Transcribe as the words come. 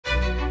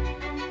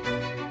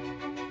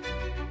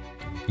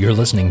You're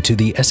listening to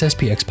the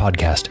SSPX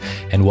podcast,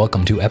 and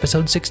welcome to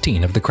episode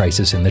 16 of the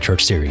Crisis in the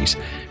Church series.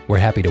 We're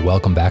happy to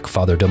welcome back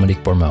Father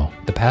Dominique Bourmaud,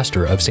 the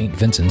pastor of St.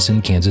 Vincent's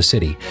in Kansas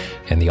City,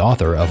 and the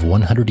author of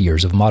 100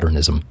 Years of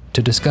Modernism,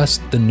 to discuss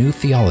the new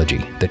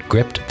theology that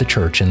gripped the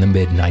church in the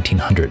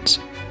mid-1900s.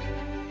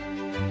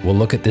 We'll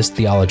look at this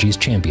theology's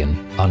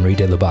champion, Henri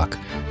De Lubac,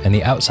 and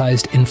the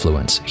outsized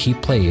influence he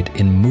played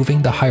in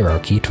moving the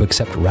hierarchy to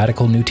accept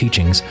radical new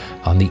teachings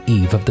on the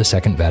eve of the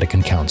Second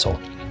Vatican Council.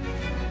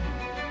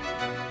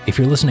 If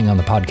you're listening on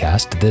the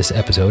podcast, this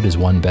episode is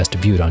one best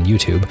viewed on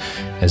YouTube,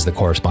 as the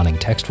corresponding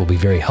text will be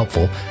very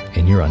helpful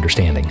in your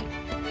understanding.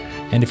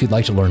 And if you'd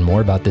like to learn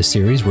more about this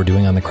series we're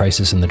doing on the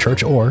crisis in the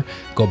church, or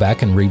go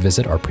back and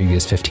revisit our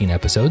previous 15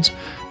 episodes,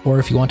 or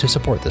if you want to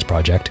support this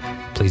project,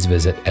 please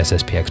visit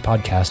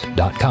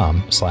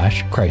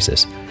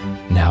sspxpodcast.com/crisis.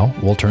 Now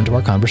we'll turn to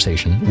our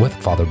conversation with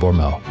Father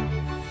Bourmaud.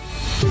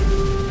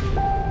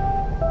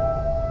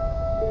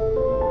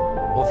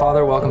 Well,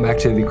 Father, welcome back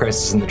to the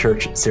Crisis in the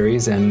Church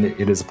series, and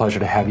it is a pleasure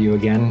to have you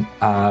again.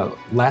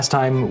 Last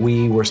time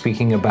we were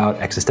speaking about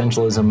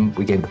existentialism.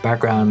 We gave the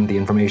background, the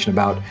information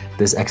about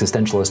this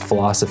existentialist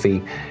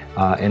philosophy,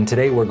 and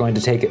today we're going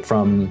to take it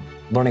from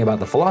learning about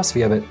the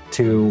philosophy of it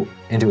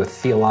into a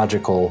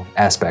theological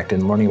aspect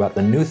and learning about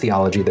the new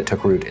theology that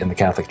took root in the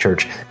Catholic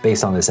Church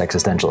based on this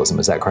existentialism.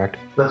 Is that correct?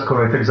 That's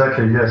correct,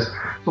 exactly, yes.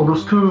 So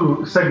those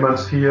two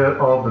segments here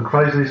of the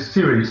Crisis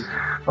series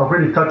are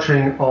really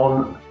touching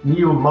on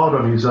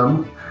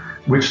neo-modernism,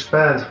 which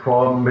spans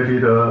from maybe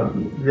the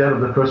end of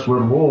the First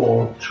World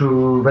War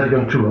to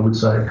Vatican II, I would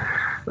say.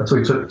 So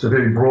it's a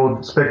very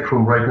broad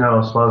spectrum right now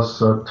as far as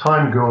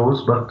time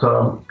goes, but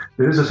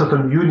there is a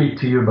certain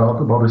unity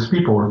about these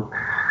people.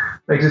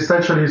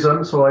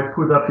 Existentialism, so I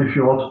put that, if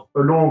you want,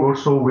 along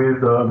also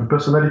with the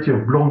personality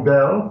of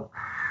Blondel,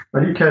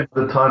 and he came at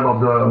the time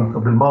of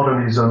the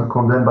modernism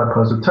condemned by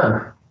Pius X.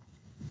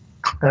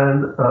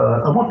 And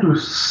I want to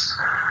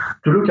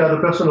look at the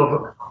person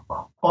of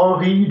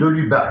Henri De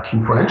Lubac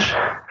in French,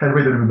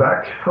 Henri De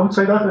Lubac. How would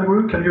say that,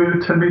 Henri? Can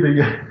you tell me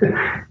the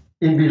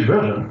English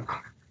version?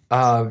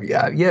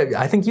 Yeah,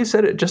 I think you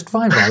said it just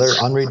fine, Father.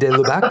 Henri De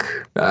Lubac.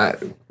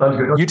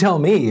 You tell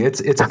me.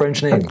 It's a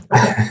French name.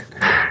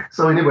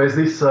 So, anyways,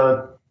 this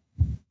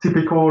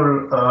typical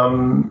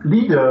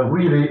leader,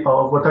 really,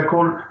 of what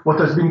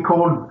has been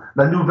called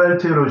la nouvelle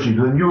théologie,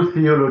 the new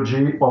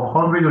theology of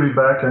Henri De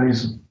Lubac and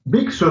his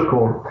big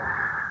circle,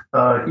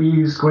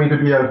 is going to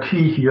be our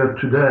key here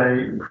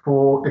today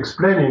for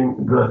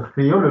explaining the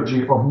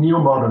theology of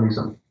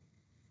neo-modernism.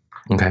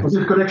 Okay. With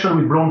this connection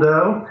with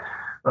Blondel.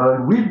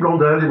 With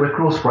Blondel, they were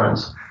close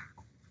friends,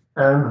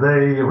 and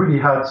they really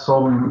had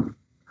some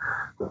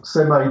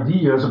same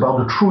ideas about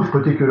the truth,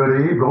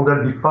 particularly.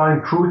 Blondel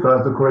defined truth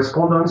as the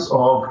correspondence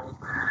of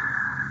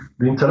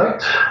the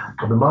intellect,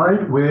 of the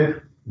mind, with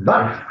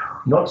life.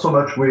 Not so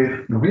much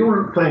with the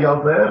real thing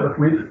out there, but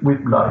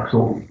with life.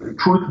 So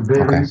truth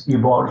varies,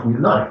 evolves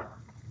with life.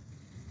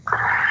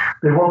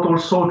 They want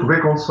also to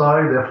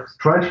reconcile their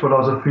strange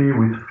philosophy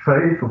with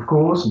faith, of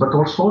course, but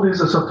also there's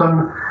a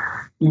certain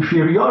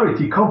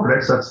inferiority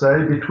complex, let's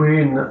say,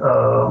 between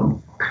of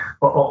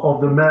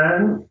the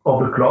man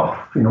of the cloth,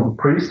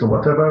 priest or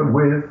whatever,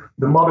 with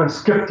the modern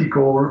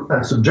skeptical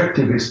and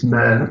subjectivist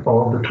man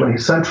of the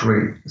 20th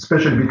century,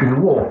 especially between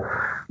war,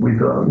 with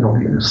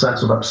the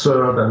sense of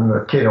absurd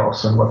and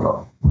chaos and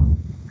whatnot.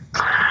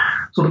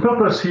 So the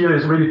purpose here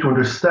is really to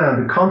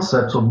understand the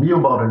concepts of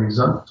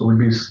neo-modernism. So we'll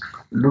be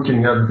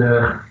looking at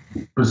the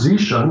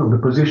position of De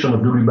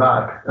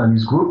Lubac and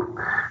his group,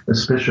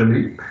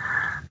 especially.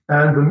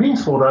 And the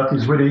means for that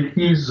is really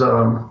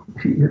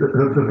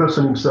the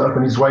person himself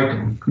and his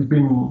writing. He's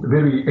been a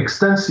very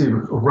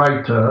extensive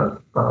writer,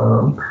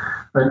 and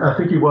I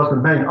think he was the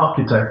main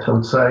architect, I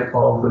would say,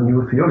 of the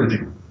new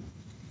theology.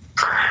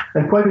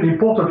 And quite an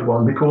important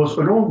one, because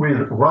along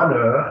with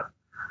Ranner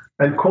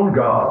and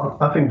Congar,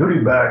 I think De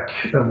Lubac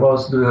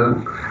was the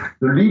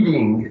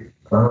leading,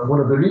 one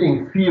of the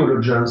leading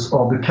theologians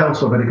of the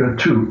Council of Vatican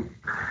II.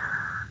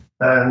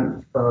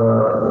 And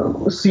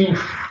seen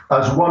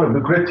as one of the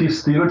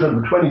greatest theologians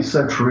of the 20th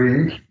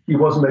century, he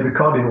was made a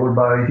cardinal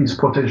by his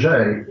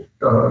protege,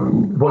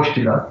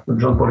 Wojtyla,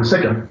 John Paul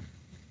II.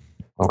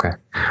 Okay.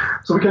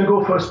 So we can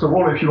go, first of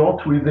all, if you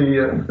want, with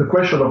the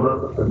question of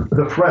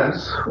the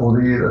friends, or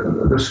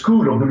the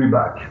school of De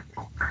Lubac.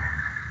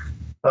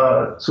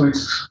 So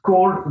it's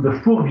called the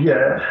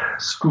Fourvière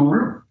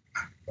School.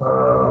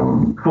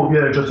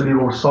 Fourvière is just a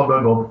little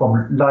suburb of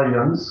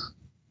Lyons,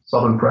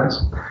 southern France.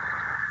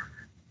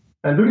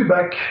 And De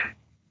Lubac,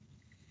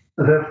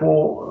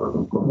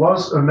 therefore,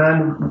 was a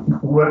man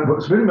who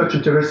was very much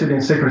interested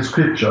in sacred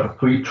scripture.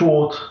 So he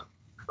taught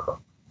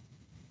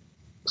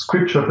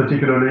scripture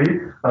particularly,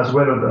 as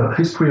well as the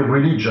history of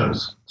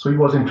religions. So he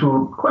was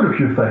into quite a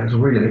few things,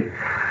 really.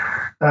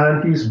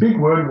 And his big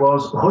word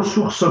was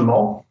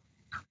ressourcement,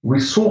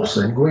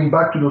 resourcing, going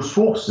back to the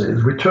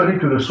sources, returning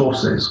to the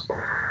sources.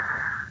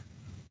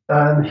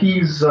 And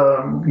his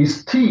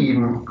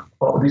team,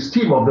 this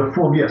team of the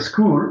Fourvière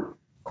School,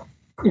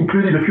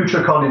 including the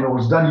future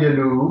cardinals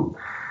Danielou,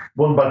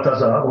 von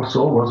Balthasar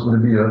also was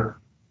going to be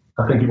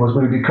I think he was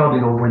going to be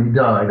cardinal when he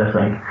died, I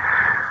think,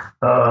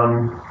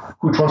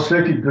 who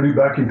translated De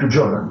Lubac into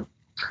German.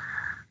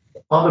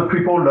 Other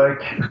people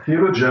like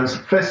theologians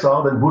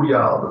Fessard and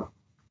Bouliard,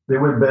 they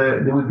would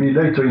be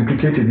later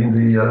implicated in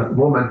the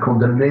Roman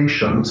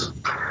condemnations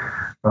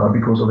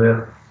because of their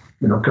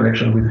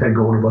connection with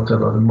Hegel or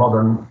whatever, the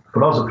modern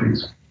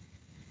philosophies.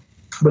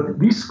 But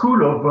this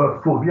school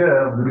of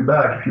Fourvière, De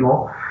Lubac, if you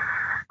want,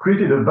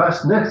 created a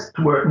vast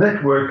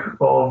network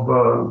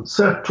of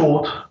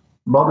self-taught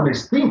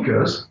modernist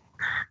thinkers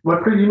who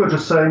were pretty much the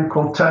same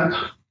content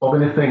of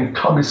anything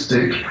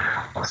Thomistic,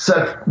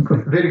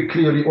 very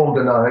clearly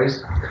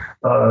organized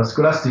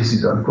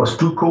scholasticism. It was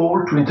too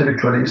cold, too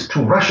intellectualist,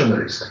 too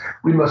rationalist.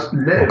 We must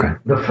live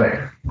the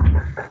faith.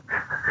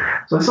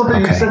 So there's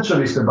something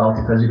essentialist about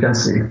it, as you can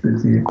see.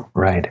 There's the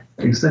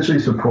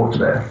essentialist approach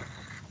there.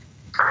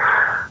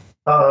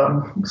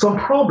 Some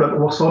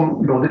problem, or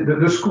some,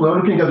 the school, I'm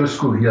looking at the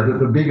school here,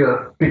 the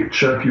bigger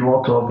picture, if you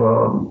want, of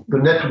the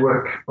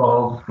network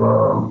of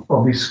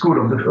this school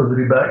of the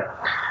Lubac.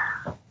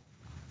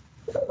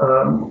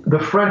 The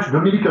French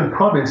Dominican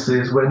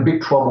provinces were in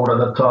big trouble at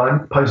that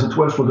time. Pius XII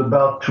was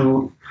about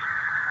to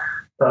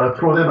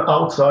throw them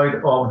outside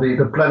of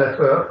the planet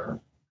Earth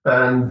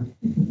and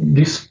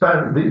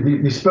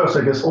disperse,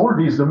 I guess, all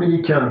these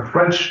Dominican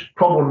French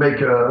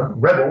troublemaker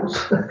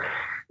rebels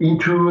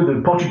into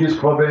the Portuguese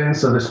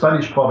province and the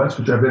Spanish province,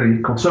 which are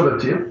very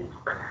conservative.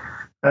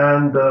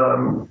 And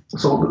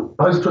so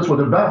Pius XII was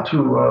about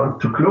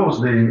to close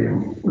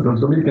those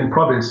Dominican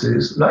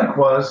provinces.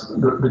 Likewise,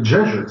 the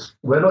Jesuits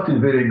were not in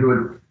very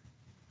good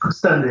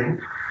standing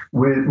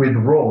with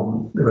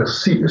Rome. There were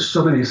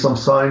certainly some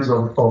signs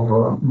of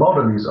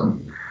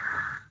modernism.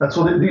 And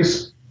so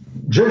these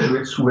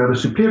Jesuits, who were the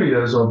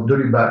superiors of De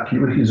Lubac,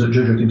 he's a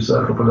Jesuit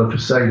himself, I forgot to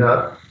say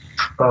that,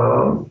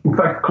 in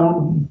fact,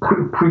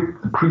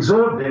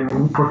 preserved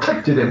him,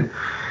 protected him,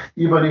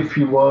 even if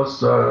he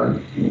was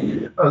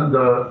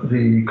under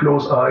the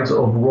close eyes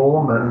of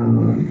Rome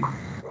and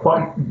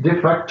quite de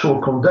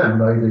facto condemned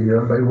by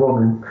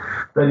Rome in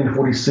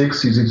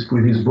 1946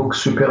 with his book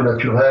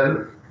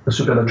Supernatural,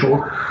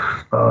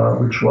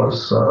 which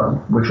was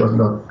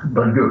not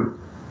very good.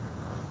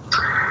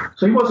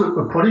 So he was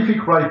a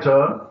prolific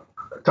writer,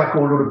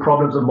 tackled all the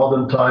problems of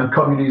modern time: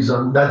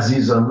 communism,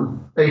 Nazism,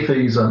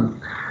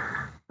 atheism,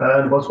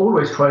 and was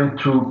always trying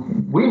to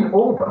win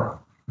over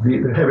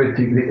the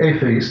heretic, the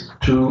atheist,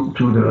 to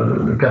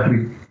the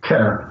Catholic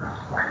camp.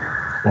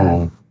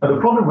 And the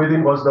problem with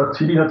him was that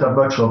he didn't have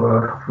much of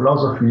a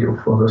philosophy,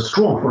 of a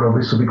strong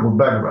philosophical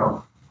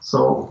background.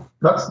 So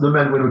that's the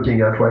man we're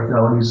looking at right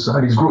now in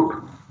his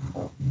group.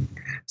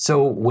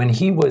 So when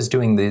he was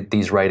doing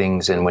these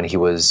writings and when he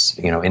was,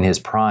 in his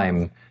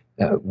prime,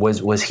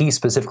 was he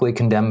specifically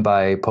condemned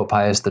by Pope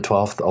Pius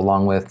XII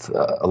along with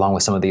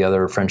some of the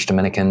other French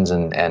Dominicans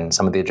and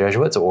some of the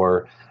Jesuits,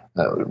 or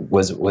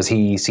was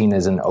he seen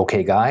as an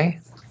okay guy?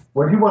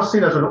 Well, he was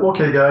seen as an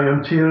okay guy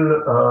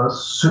until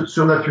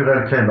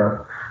Surnaturel came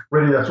up.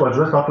 Really, that's why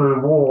just after the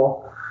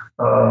war,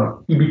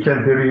 he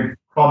became very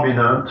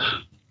prominent,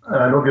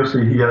 and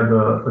obviously he had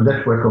a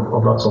network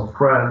of lots of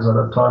friends at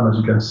that time, as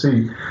you can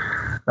see.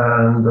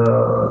 And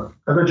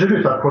the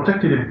Jesuits had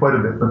protected him quite a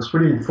bit, but it's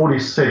really in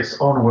 46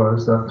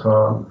 onwards that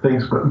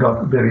things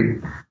got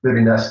very,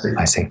 very nasty.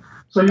 I see.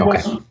 So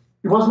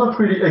he was not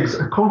really,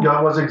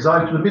 Conga was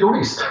exiled to the Middle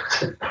East.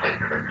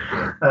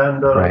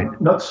 And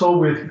not so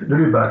with De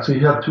Lubac. So he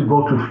had to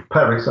go to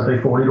Paris, I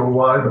think, for a little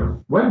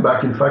while,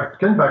 but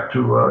came back to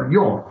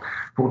Lyon,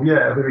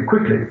 Fourvière, very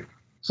quickly.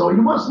 So he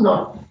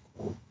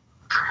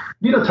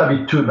didn't have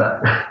it too bad,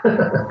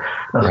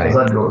 as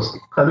that goes.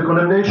 And the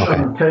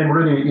condemnation came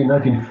really in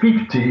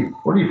 1950,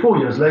 only 4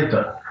 years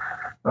later,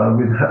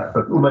 with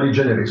Humani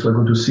Generis. We're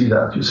going to see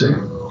that, you see.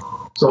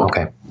 So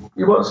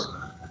he was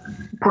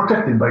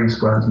protected by his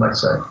friends, might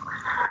say.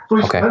 So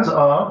his friends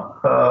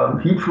are,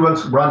 he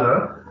influenced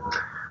Ranner,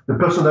 the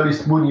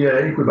personalist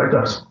Mounier, we might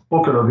have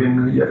spoken of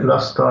him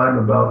last time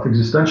about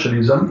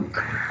existentialism.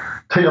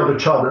 Teilhard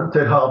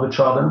de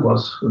Chardin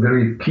was a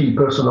very key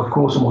person, of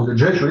course, among the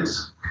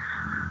Jesuits.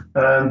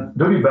 And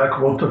De Lubac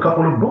wrote a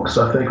couple of books,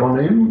 I think, on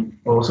him,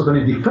 or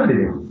certainly defended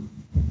him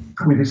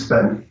with his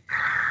pen.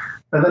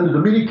 And then the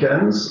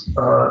Dominicans,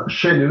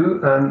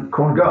 Chenu and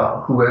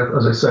Conga, who were,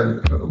 as I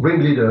said,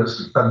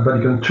 ringleaders at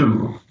Vatican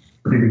II,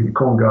 particularly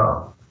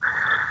Conga.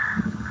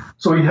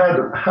 So he had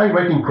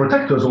high-ranking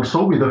protectors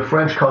also with the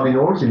French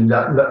cardinals in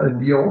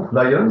Lyon,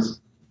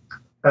 Lyons,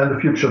 and the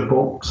future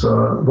popes,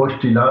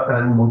 Wojtyla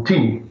and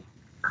Montini.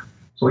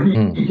 So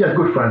he had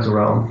good friends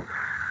around.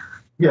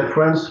 He had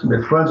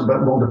made friends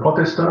among the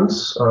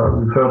Protestants.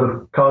 We've heard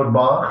of Karl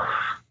Barth,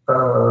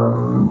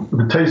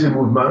 the Thésée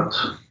movement,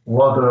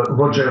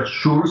 Roger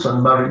Schulz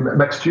and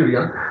Max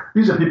Thurian.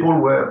 These are people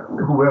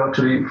who were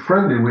actually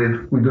friendly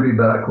with De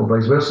Lubac or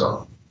vice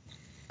versa.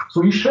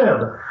 So he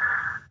shared,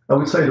 I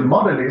would say, the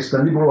modernist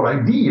and liberal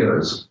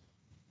ideas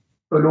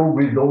along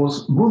with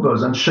those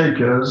movers and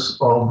shakers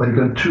of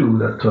Vatican II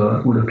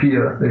that would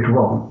appear later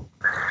on.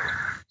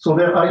 So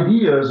their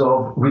ideas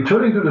of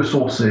returning to the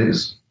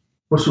sources,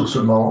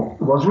 ressourcement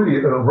was really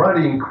a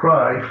rallying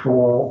cry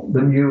for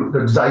the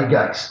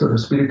zeitgeist, the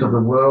spirit of the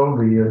world,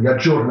 the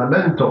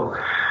aggiornamento.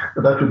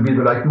 That would be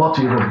the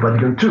leitmotif of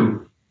Vatican II.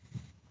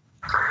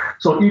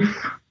 So if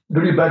De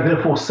Lubac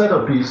therefore set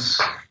up his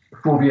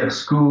 4-year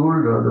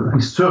school,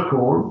 his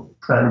circle,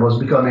 and was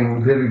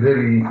becoming very,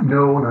 very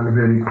known and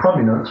very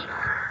prominent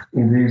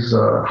in these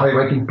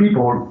high-ranking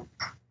people,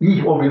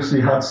 he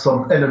obviously had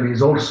some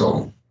enemies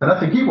also. And I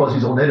think he was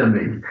his own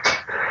enemy.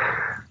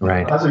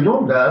 Right. As a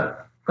young lad,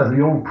 as a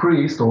young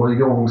priest or a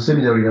young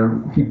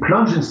seminarian, he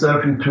plunged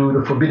himself into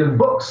the forbidden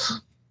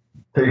books.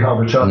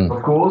 Teilhard de Chardin,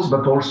 of course,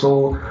 but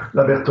also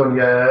La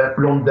Bertollière,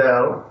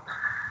 Blondel.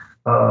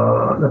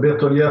 La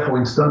Bertollière, for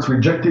instance,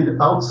 rejected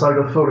outside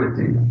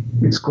authority.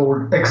 It's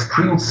called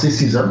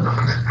extrinsicism.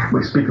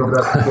 We speak of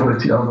that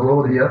authority on the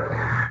road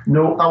here.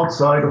 No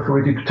outside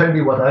authority to tell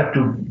me what I have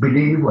to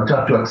believe, what I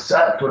have to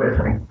accept, or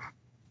anything.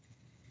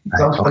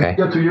 Sounds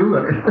familiar to you?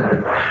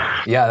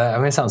 Yeah, I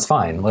mean, it sounds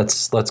fine.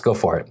 Let's go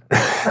for it.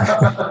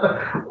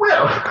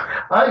 Well,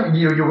 I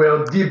knew you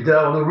were deep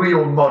down a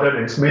real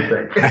modernist,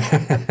 methinks.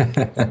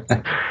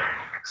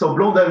 So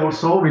Blondel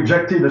also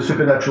rejected the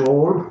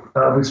supernatural.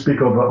 We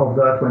speak of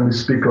that when we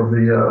speak of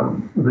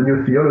the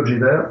new theology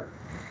there,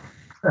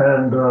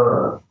 and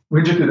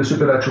rejected the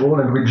supernatural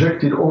and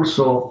rejected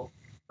also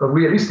a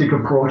realistic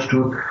approach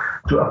to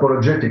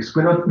apologetics.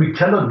 We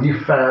cannot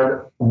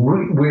defend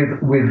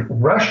with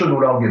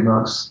rational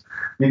arguments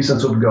the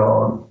existence of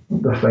God,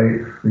 the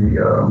faith, the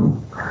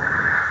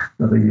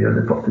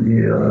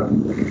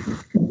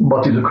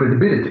motives of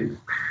credibility.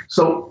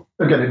 So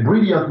again, a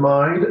brilliant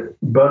mind,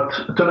 but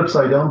turned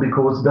upside down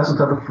because it doesn't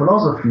have a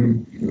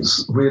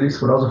realist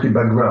philosophy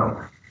background.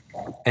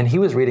 And he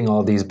was reading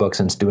all these books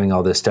and doing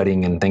all this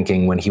studying and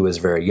thinking when he was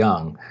very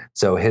young.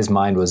 So his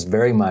mind was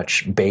very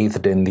much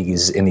bathed in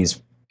these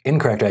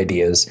incorrect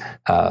ideas.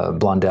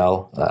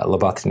 Blondel,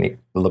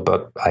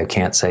 Lebat, I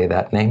can't say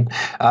that name,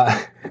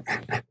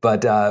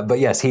 but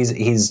yes,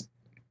 he's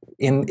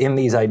in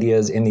these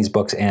ideas, in these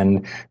books,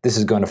 and this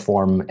is going to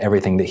form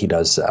everything that he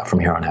does from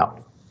here on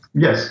out.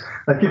 Yes,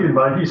 and keep in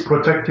mind he's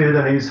protected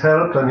and he's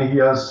helped, and he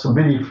has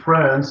many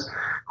friends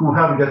who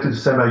have got the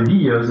same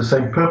ideas, the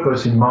same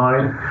purpose in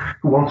mind,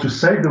 who want to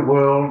save the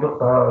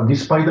world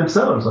despite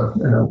themselves.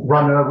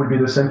 Runner would be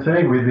the same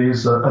thing with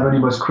his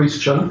anonymous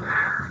Christian.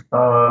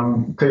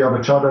 Teilhard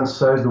de Chardin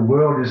says the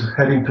world is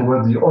heading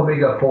towards the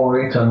omega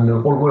point, and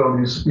the whole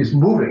world is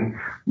moving,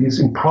 is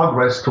in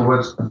progress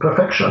towards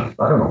perfection.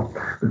 I don't know,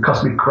 the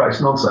cosmic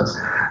Christ nonsense.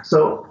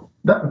 So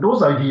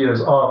those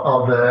ideas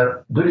are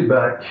there. De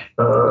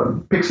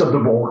Lubac picks up the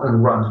ball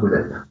and runs with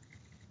it.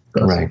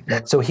 Right.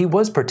 So he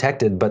was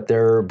protected, but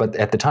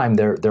at the time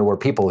there were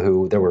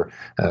people there were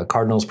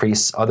cardinals,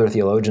 priests, other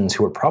theologians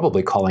who were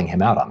probably calling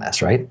him out on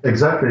this, right?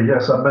 Exactly.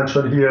 Yes, I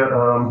mentioned here.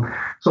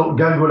 So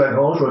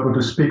Galgo-Lagrange, we're going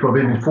to speak of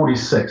him in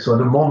 46. So at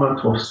the moment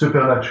of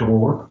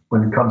supernatural,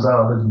 when it comes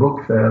out, this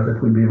book there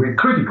that will be very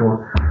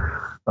critical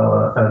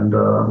and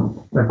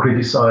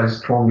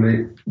criticized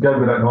strongly.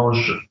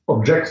 Galgo-Lagrange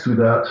objects to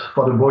that.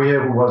 Father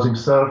Boyer, who was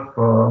himself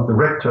the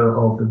rector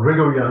of the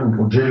Gregorian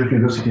or Jesuit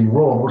University in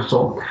Rome,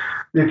 also.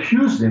 They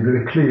accused him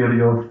very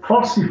clearly of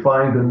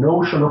falsifying the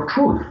notion of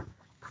truth.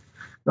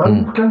 Now,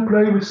 you can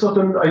play with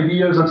certain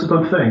ideas and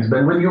certain things,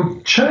 but when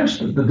you change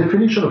the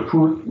definition of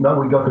truth,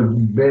 now we got a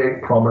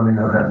big problem in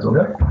our hands,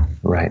 okay?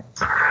 Right.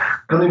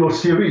 Cardinal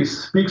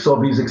Series speaks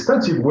of his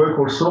extensive work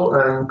also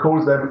and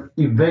calls them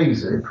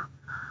evasive,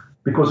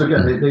 because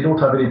again, they don't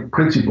have any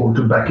principle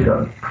to back it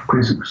up,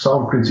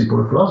 sound principle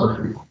of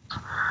philosophy.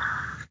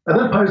 And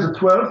then Pius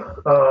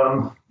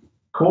XII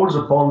calls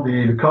upon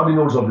the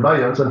cardinals of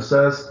Lyons and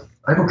says,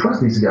 I don't trust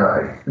this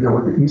guy.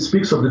 He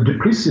speaks of the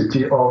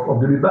duplicity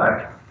of De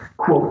Lubac.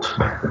 Quote,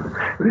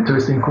 an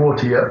interesting quote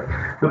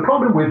here. The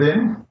problem with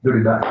him, De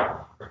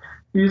Lubac,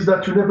 is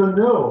that you never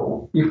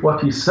know if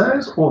what he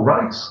says or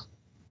writes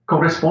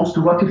corresponds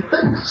to what he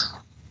thinks.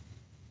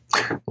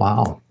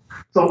 Wow.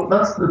 So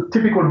that's the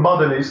typical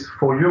modernist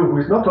for you, who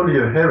is not only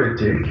a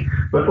heretic,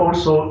 but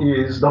also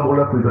is doubled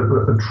up with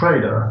a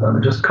traitor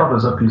and just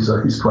covers up his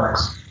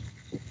tracks.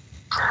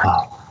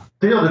 Wow.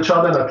 Teilhard de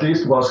Chardin, at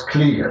least, was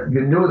clear.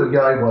 You knew the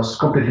guy was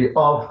completely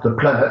off the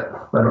planet.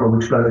 I don't know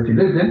which planet he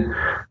lived in,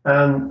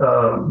 and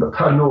but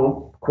had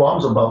no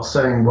qualms about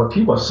saying what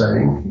he was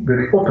saying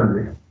very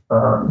openly.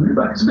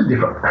 But it's a bit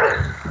different.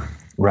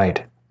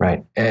 Right.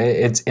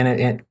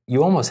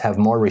 You almost have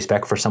more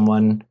respect for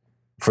someone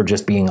for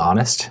just being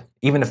honest,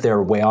 even if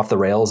they're way off the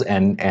rails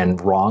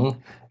and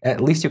wrong. At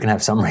least you can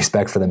have some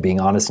respect for them being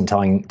honest and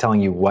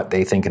telling you what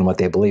they think and what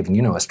they believe, and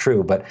it's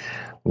true. But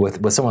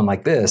with someone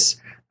like this,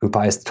 who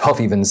Pius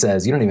XII even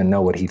says, you don't even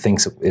know what he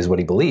thinks is what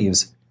he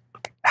believes,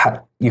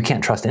 you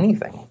can't trust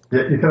anything.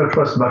 Yeah, you cannot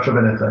trust much of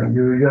anything.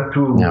 You have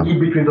to read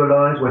between the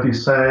lines what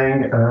he's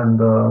saying. And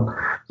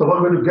so we're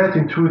going to get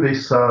into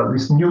this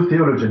new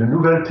theology, the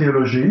Nouvelle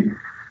Theologie,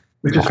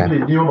 which is really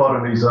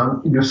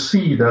neo-modernism. You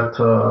see that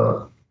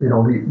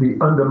the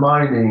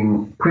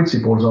undermining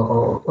principles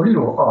are a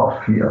little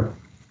off here.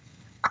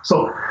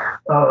 So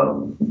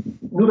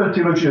Nouvelle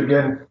Theology,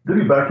 again, De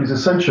Lubac is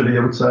essentially,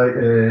 I would say,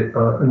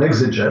 an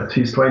exegete.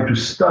 He's trying to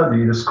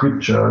study the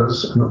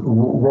scriptures and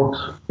wrote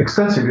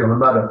extensively on the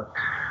matter.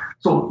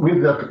 So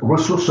with that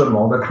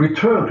ressourcement, that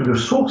return to the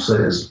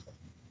sources,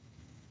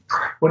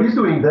 what he's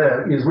doing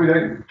there is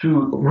really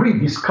to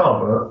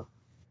rediscover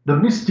the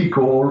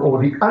mystical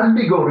or the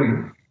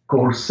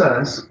allegorical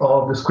sense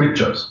of the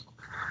scriptures.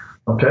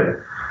 Okay?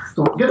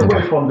 So get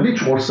away from the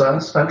literal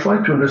sense and try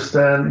to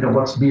understand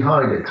what's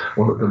behind it,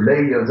 or the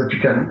layers that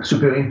you can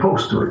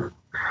superimpose to it.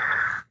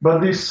 But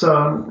this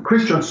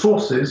Christian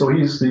sources, so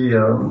he's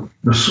the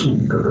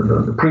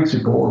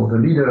principal or the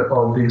leader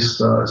of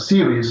this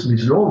series,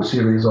 this long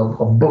series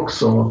of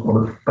books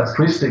on the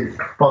patristic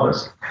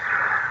fathers,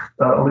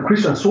 on the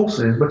Christian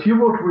sources. But he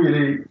wrote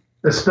really,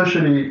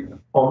 especially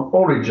on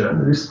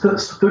Origen. There's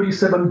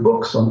 37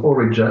 books on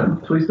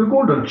Origen, so he's the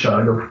golden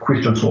child of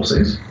Christian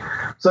sources.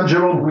 St.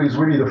 Jerome, who is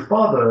really the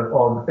father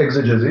of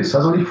exegesis,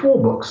 has only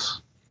 4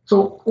 books.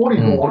 So all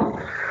in all,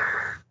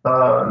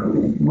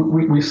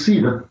 we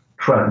see the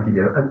trend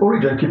here. And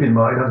Origen, keep in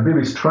mind, has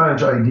very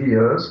strange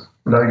ideas,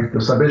 like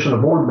the salvation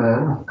of all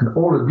men and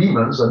all the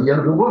demons at the end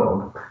of the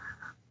world,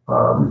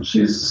 which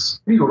is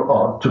a little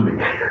odd to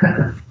me.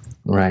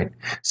 Right.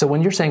 So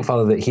when you're saying,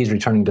 Father, that he's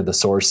returning to the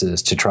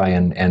sources to try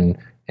and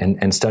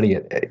study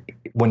it,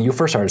 when you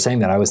first started saying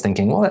that, I was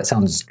thinking, well, that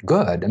sounds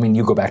good. I mean,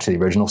 you go back to the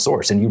original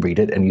source and you read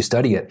it and you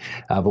study it.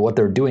 But what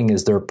they're doing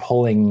is they're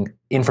pulling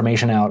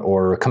information out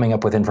or coming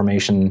up with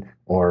information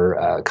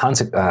or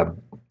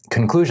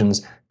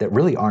conclusions that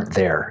really aren't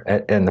there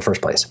in the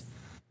first place.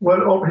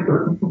 Well,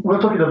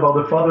 we're talking about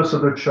the fathers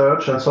of the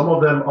church, and some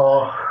of them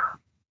are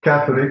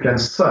Catholic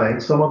and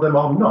saints, some of them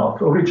are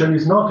not. Origen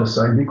is not a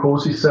saint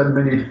because he said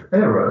many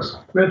errors.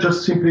 We're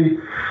just simply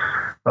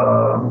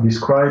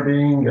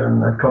describing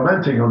and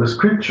commenting on the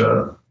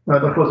scripture.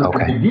 That was at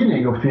the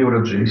beginning of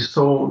theology.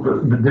 So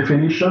the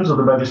definitions of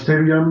the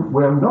magisterium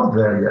were not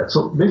there yet.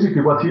 So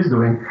basically what he's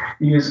doing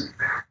is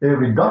a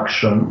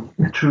reduction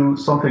to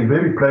something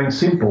very plain,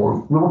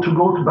 simple. We want to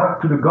go back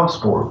to the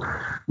gospel,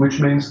 which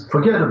means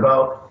forget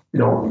about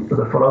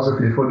the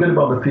philosophy, forget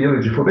about the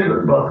theology, forget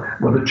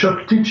about what the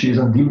church teaches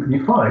and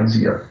defines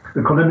here,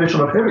 the condemnation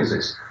of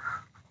heresies.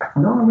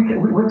 No,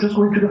 we're just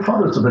going to the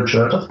fathers of the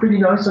church. That's pretty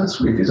nice and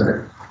sweet, isn't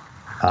it?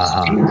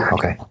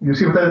 Okay. You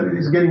see what that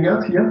is getting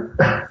at here?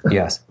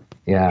 Yes.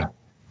 Yeah.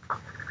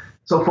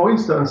 So, for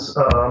instance,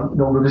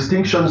 the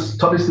distinctions,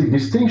 Thomistic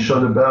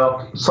distinction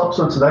about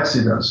substance and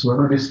accidents. We're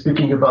going to be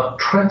speaking about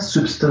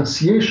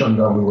transubstantiation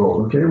down the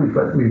road. Okay, with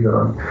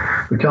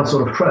the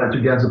Council of Trent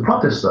against the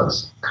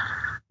Protestants.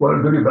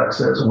 Well, De Lubac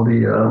says, with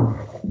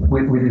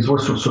his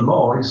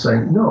ressourcement, he's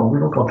saying, no, we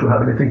don't want to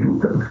have anything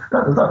to do.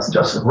 That's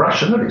just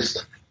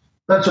rationalist.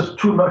 That's just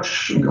too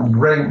much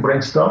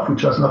brain stuff,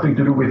 which has nothing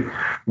to do with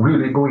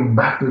really going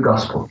back to the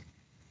gospel.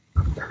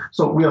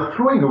 So we are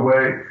throwing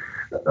away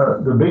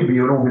the baby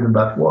along with the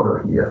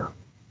bathwater here.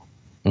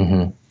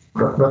 Mm-hmm.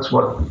 That's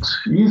what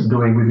he's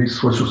doing with this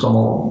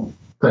ressourcement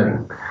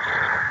thing.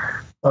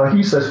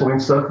 He says, for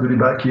instance, De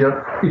Lubac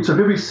here, it's a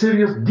very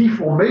serious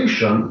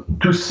deformation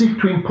to seek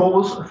to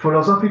impose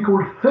philosophical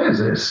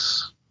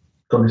thesis,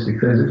 Thomistic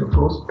thesis, of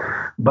course,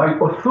 by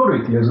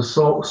authority as a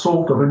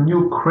sort of a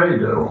new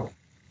credo.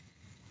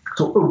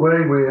 So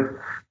away with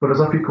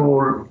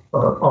philosophical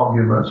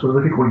arguments,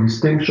 philosophical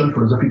distinction,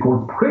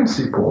 philosophical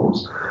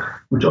principles,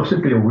 which are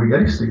simply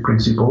realistic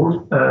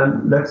principles,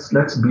 and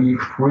let's be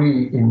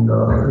free in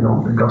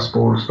the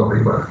gospel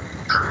story.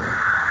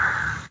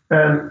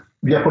 And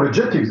the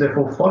apologetics,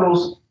 therefore,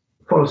 follows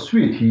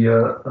suit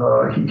here.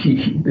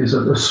 There's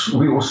a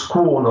real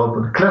scorn of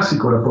the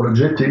classical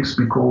apologetics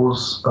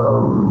because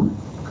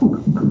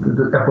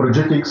the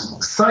apologetics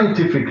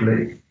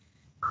scientifically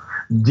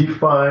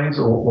defines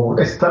or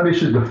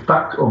establishes the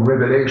fact of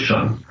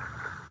revelation.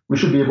 We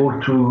should be able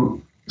to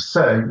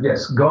say,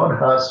 yes, God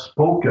has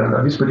spoken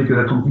at this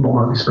particular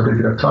moment, this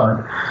particular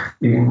time,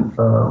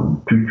 to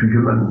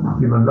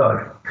human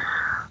life.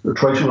 The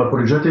traditional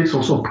apologetics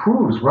also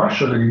proves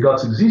rationally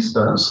God's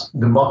existence,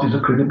 the motives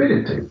of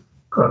credibility.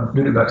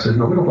 De Lubac says,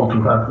 no, we don't want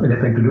to have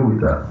anything to do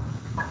with that.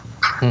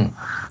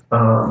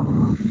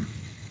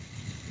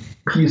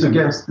 He's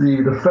against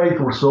the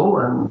faith also,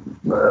 and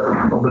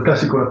the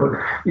classical approach.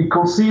 He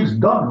conceives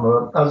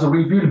dogma as a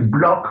revealed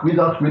block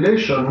without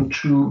relation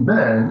to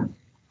man,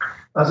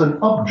 as an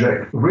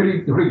object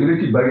really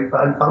regulated by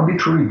an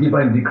arbitrary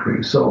divine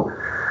decree. So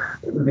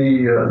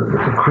the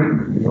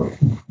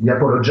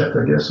apologete,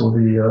 I guess, or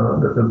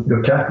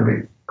the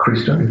Catholic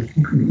Christian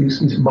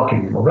is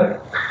mocking him, all right?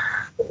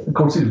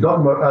 Conceives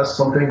dogma as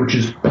something which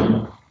is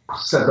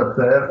set up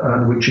there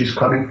and which is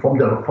coming from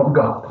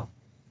God.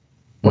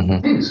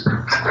 Mm-hmm. It is.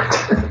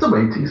 That's the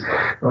way it is.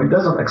 No, he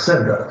doesn't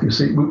accept that. You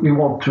see, we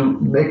want to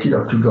make it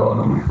up to God.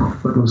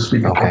 We're going to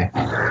speak. Okay.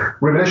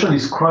 Revelation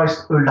is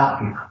Christ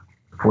alive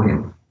for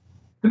him.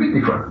 It's a bit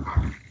different.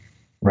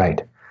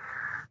 Right.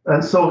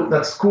 And so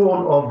that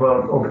scorn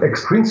of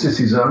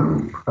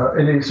extrinsicism,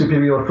 any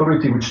superior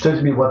authority which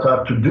tells me what I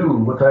have to do,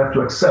 what I have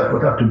to accept,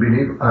 what I have to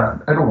believe, I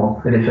don't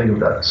want anything of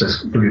that, says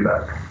De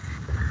Lubac.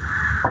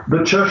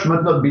 The church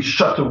must not be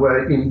shut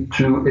away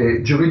into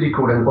a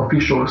juridical and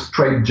official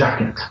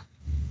straitjacket.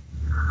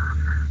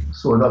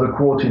 So another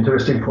quote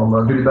interesting from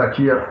De Lubac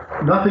here: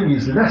 nothing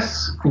is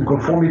less in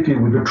conformity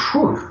with the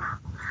truth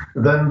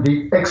than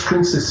the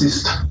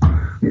extrinsicist,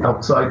 the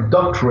outside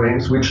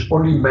doctrines which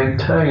only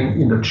maintain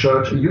in the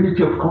church a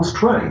unity of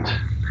constraint,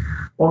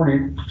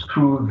 only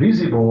through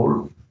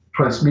visible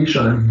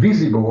transmission and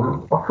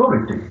visible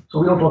authority. So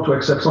we don't want to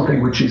accept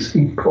something which is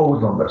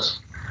imposed on us.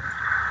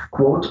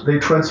 Quote, they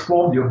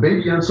transform the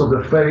obedience of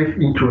the faith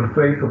into a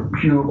faith of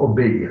pure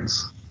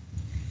obedience.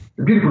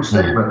 A beautiful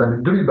statement,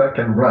 and De Lubac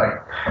can write.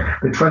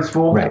 They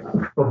transform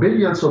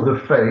obedience of the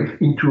faith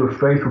into a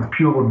faith of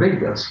pure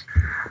obedience.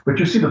 But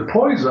you see, the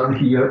poison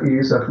here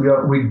is that we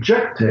are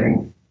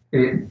rejecting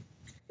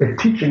a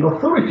teaching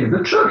authority of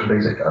the church,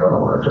 basically. I don't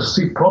know, I just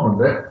see a problem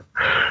there.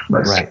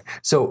 Right.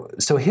 So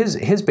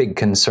his big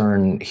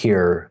concern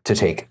here, to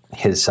take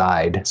his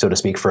side, so to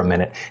speak, for a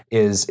minute,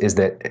 is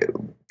that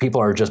people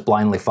are just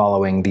blindly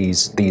following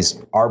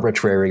these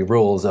arbitrary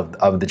rules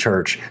of the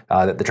church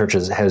that the church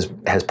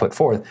has put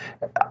forth.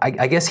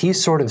 I guess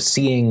he's sort of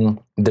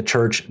seeing the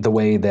church the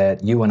way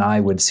that you and I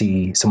would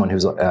see someone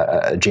who's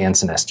a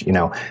Jansenist,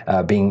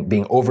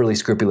 being overly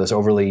scrupulous,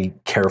 overly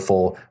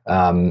careful.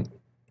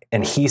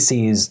 And he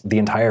sees the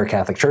entire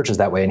Catholic Church as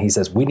that way, and he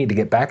says we need to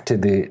get back to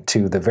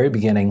the very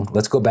beginning.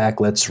 Let's go back.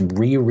 Let's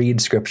reread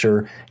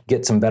Scripture,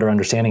 get some better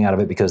understanding out of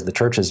it, because the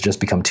church has just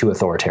become too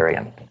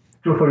authoritarian.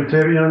 Too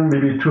authoritarian,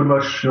 maybe too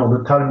much,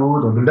 the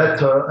Talmud or the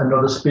letter and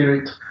not the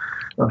spirit.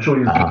 I'm sure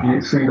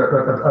you've seen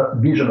that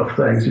vision of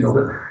things.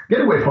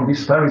 Get away from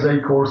this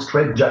Pharisaical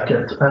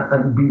straitjacket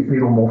and be a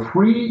little more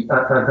free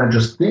and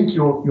just think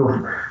your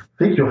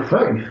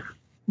faith,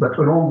 but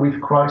along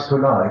with Christ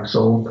alive.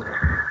 So.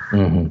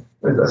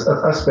 There's an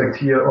aspect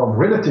here of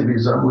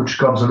relativism which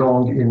comes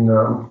along in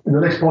the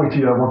next point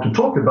here. I want to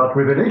talk about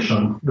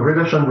revelation, the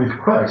revelation with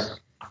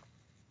Christ.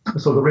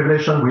 So the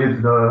revelation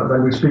with,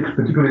 then we speak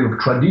particularly of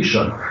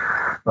tradition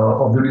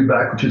of De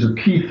Lubac, which is a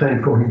key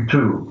thing for him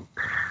too.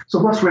 So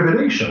what's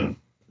revelation?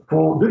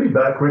 For De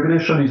Lubac,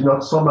 revelation is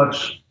not so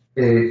much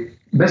a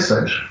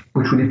message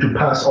which we need to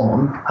pass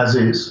on as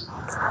is,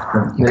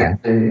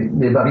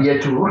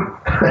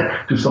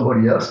 to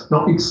somebody else.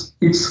 No, it's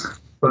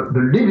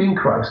the living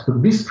Christ, the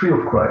mystery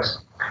of Christ.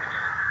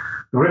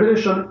 The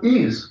revelation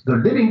is the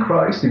living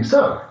Christ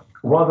himself,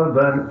 rather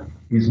than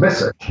his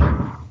message.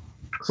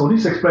 So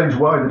this explains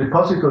why the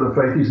deposit of the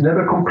faith is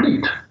never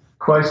complete.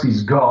 Christ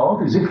is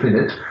God, is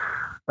infinite,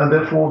 and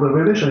therefore the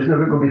revelation is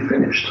never going to be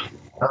finished.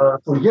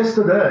 So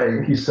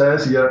yesterday, he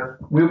says here,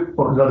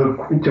 another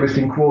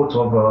interesting quote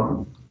of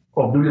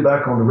De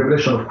Lubac on the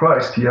revelation of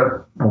Christ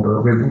here, on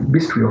the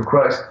mystery of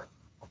Christ.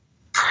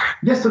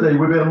 Yesterday,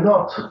 we were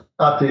not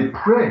at a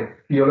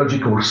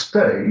pre-theological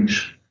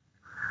stage,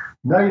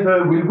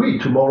 neither will we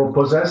tomorrow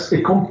possess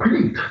a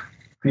complete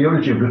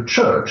theology of the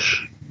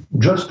church,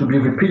 just to be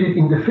repeated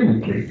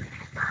indefinitely.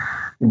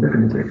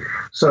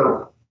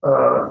 So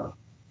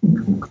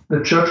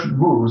the church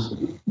moves,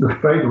 the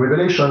faith, the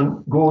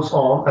revelation goes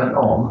on and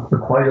on,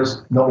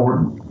 requires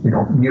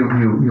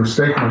new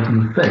statement,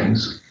 new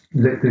things.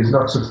 There is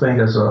not such thing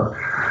as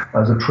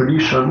a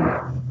tradition,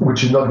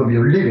 which is not going to be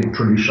a living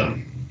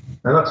tradition.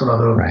 And that's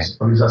another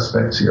of his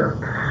aspects here.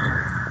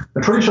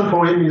 The tradition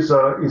for him is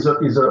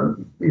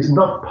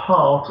not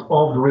part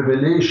of the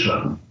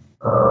revelation.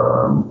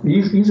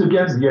 He's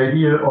against the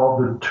idea of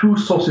the two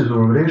sources of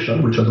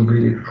revelation, which are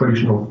completely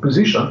traditional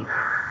position,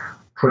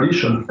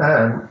 tradition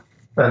and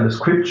the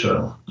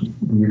scripture,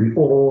 the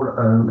oral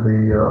and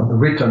the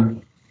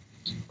written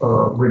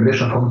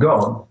revelation from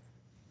God.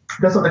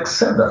 He doesn't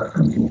accept that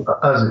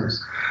as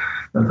is,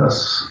 and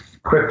thus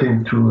crept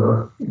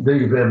into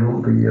Dei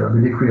Verbum,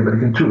 the decree of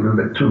Vatican II, a little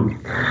bit too.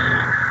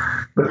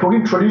 But for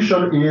him,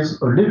 tradition is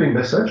a living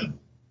message,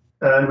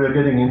 and we're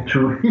getting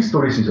into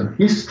historicism.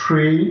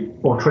 History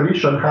or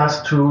tradition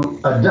has to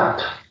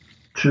adapt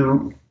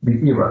to the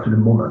era, to the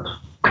moment.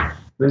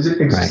 There's an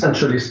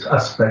existentialist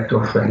aspect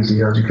of things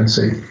here, as you can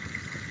see.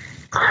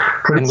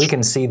 And we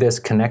can see this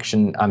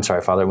connection, I'm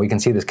sorry, Father, we can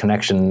see this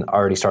connection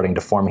already starting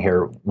to form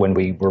here when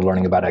we were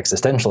learning about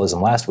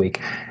existentialism last week.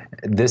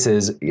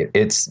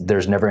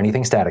 There's never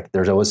anything static.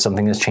 There's always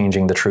something that's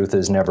changing. The truth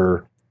is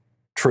never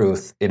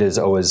truth. It is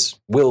always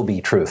will be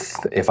truth,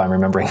 if I'm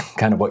remembering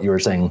kind of what you were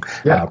saying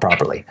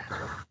properly.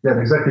 Yeah,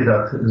 exactly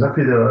that.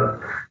 Exactly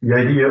the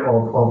idea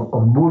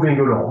of moving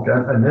along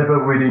and never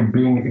really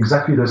being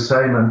exactly the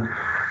same, and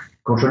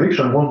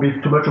contradiction won't be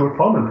too much of a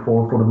problem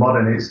for the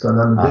modernist. And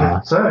then they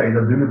say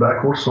that De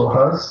Lubac also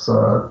has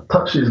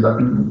touches that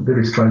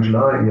very strange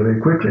line here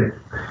very quickly.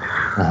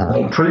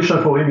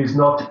 Tradition for him is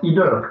not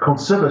inert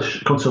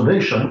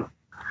conservation,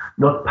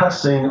 not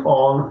passing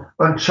on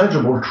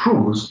unchangeable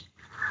truths.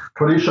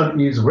 Tradition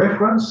is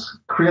reference,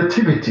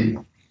 creativity.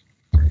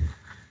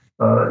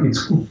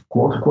 It's,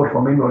 quote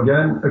from him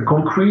again, a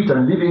concrete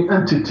and living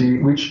entity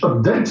which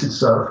updates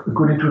itself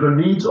according to the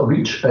needs of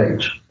each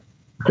age.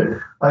 Okay?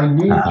 I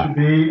need to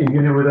be in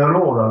union with our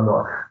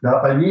Lord. Now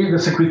I need the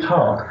Sacred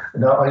Heart.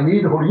 Now I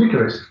need the Holy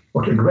Eucharist.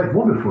 Okay, great,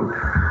 wonderful.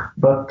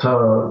 But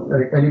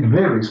and it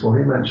varies for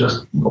him, and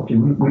just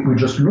we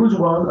just lose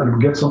one and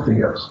we get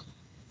something else.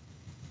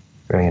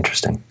 Very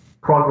interesting.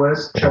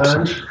 Progress,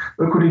 change,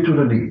 according to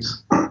the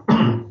needs.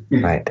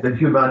 Right. The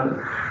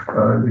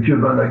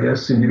human, I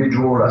guess,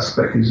 individual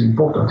aspect is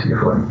important here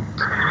for him.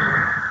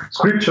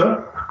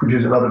 Scripture, which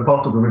is another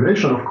part of the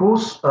revelation, of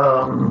course.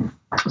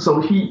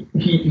 So he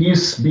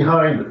is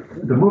behind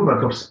the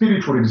movement of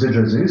spiritual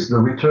exegesis, the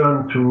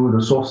return to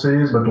the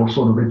sources, but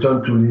also the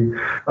return to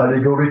the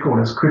allegorical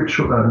and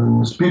scriptural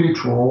and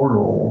spiritual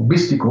or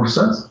mystical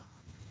sense.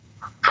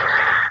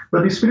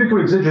 But the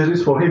spiritual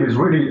exegesis for him is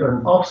really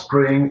an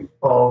offspring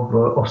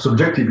of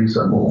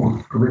subjectivism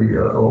or really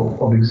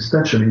of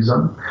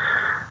existentialism.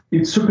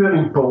 It's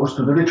superimposed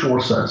to the literal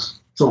sense.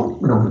 So,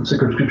 the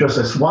sacred scripture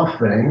says one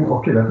thing,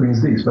 okay, that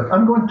means this, but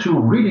I'm going to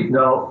read it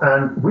now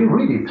and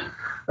reread it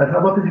and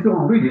have other people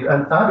read it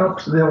and add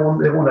up their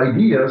own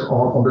ideas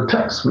on the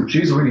text, which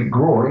is really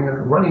growing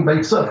and running by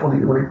itself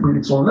with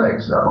its own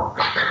legs now.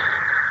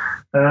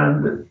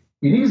 And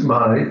in his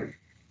mind,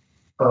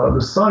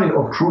 the sign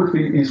of truth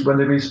is when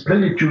there is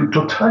plenitude,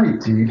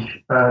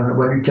 totality, and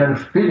when you can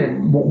fit in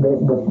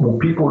more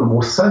people,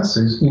 more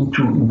senses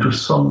into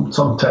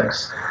some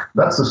text.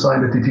 That's the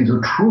sign that it is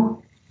a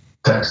true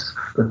text.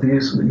 That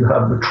is, you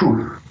have the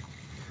truth.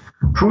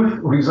 Truth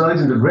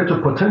resides in the greater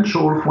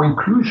potential for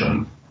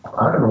inclusion.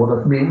 I don't know what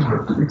that means,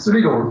 but it's a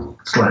little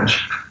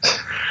strange.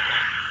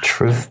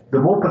 Truth. The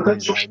more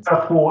potential you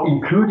have for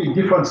including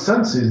different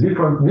senses,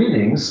 different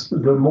meanings,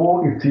 the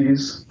more it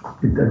has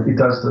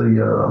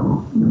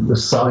the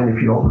sign,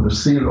 if you want, the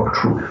seal of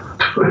truth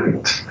to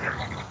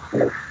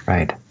it.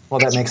 Right. Well,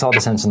 that makes all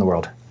the sense in the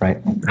world,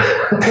 right?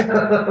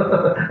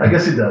 I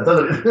guess it does,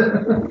 doesn't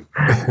it?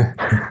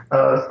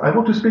 I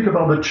want to speak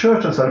about the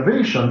church and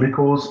salvation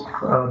because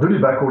De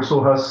Lubac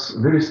also has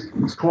very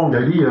strong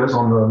ideas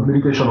on the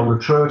meditation on the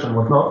church and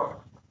whatnot,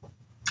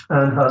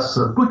 and has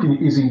put in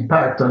his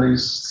impact and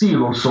his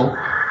seal also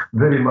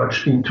very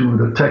much into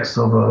the text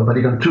of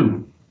Vatican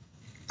II.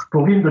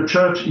 For him, the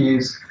church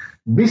is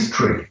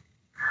mystery,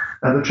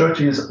 and the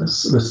church is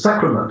the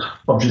sacrament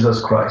of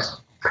Jesus Christ.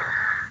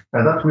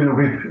 And that will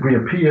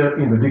reappear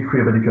in the decree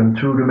of Vatican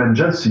II, Lumen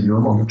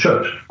Gentium, on the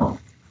church.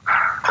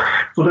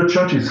 So the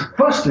church is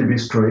firstly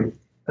mystery,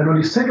 and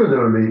only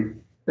secondarily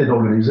an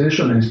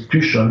organization, an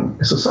institution,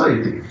 a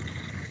society.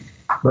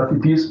 But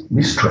it is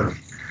mystery.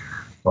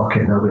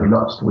 Okay, now we're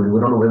lost. We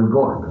don't know where we're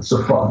going. It's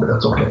so far, but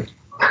that's okay.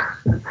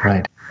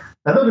 Right.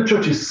 And then the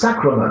church is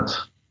sacrament,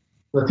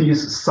 that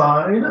is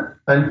sign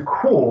and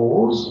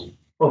cause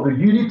of the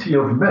unity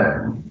of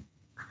men.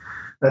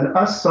 And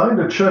as sign,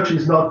 the church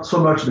is not so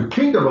much the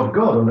kingdom of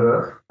God on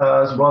earth,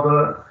 as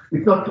rather,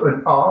 it's not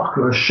an ark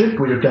or a ship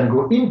where you can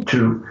go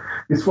into,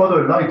 it's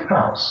rather a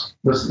lighthouse.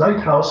 This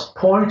lighthouse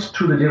points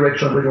to the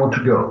direction where you want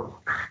to go.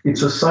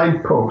 It's a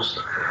signpost.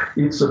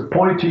 It's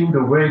pointing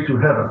the way to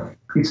heaven.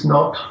 It's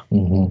not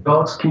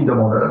God's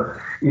kingdom on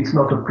earth. It's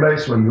not a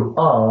place where you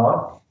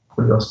are,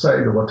 where you're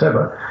saved or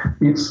whatever.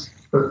 It's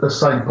a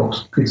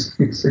signpost.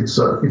 It's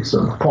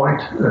a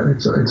point.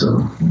 It's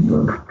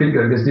a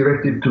finger that's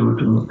directed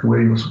to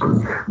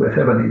where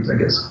heaven is, I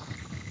guess.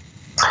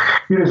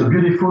 Here is a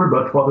beautiful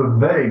but rather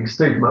vague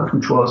statement,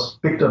 which was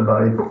picked up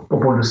by Pope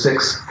Paul VI.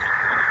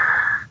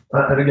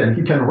 And again,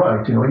 he can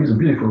write. He's a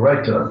beautiful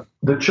writer.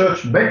 The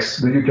church makes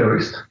the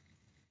Eucharist,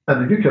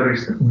 and the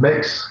Eucharist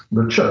makes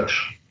the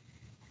church.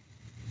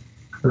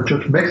 The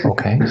church makes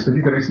the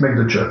Eucharist makes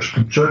the church.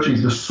 The church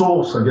is the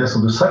source, I guess,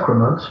 of the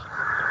sacrament.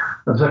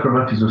 The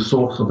sacrament is the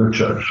source of the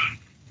church.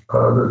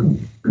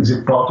 Is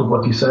it part of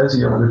what he says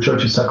here? The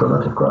church is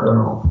sacrament of Christ? I don't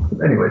know.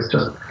 But anyway, it's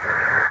just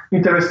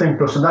interesting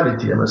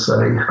personality, I must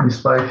say,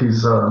 despite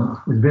his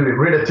very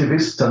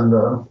relativist and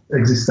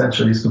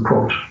existentialist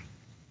approach.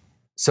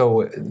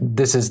 So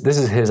this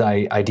is his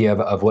idea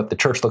of what the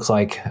church looks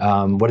like.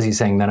 What is he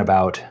saying then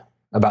about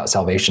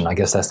salvation? I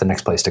guess that's the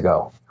next place to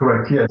go.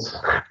 Correct, yes.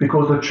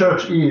 Because the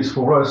church is,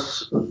 for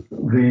us,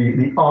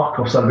 the ark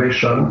of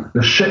salvation,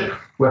 the ship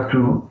we have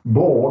to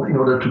board in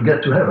order to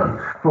get to heaven.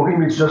 For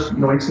him, it's just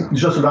it's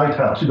just a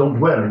lighthouse. You don't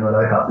dwell in a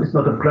lighthouse. It's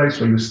not a place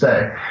where you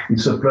stay.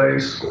 It's a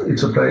place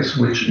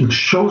which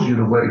shows you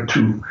the way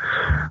to.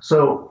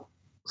 So,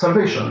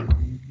 salvation.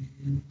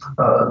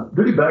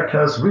 De Lubac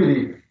has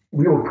really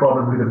real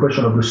problem with the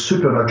question of the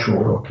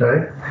supernatural,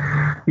 okay?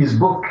 His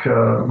book,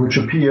 which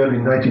appeared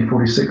in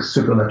 1946,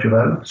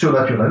 Surnaturel,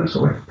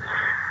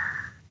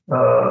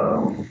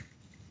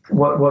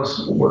 what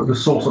was the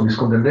source of his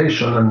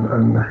condemnation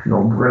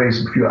and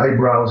raised a few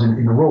eyebrows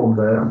in Rome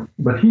there.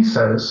 But he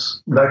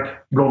says,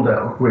 like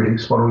Blondel, really,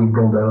 is following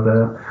Blondel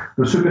there,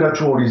 the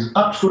supernatural is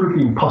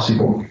absolutely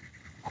impossible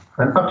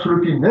and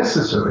absolutely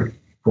necessary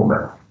for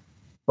man.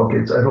 Okay,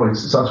 I know it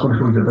sounds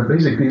complicated, but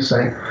basically he's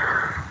saying,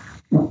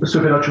 the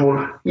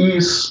supernatural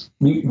is,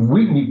 we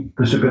need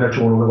the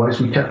supernatural, otherwise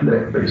we can't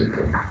live,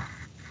 basically.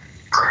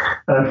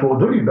 And for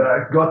De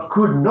Lubac, God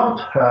could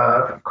not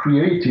have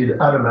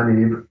created Adam and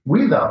Eve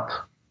without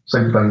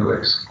sanctifying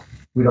grace.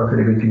 without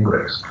elevating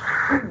grace.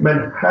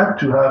 Men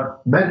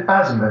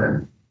as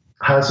men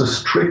has a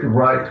strict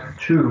right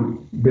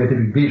to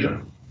beatific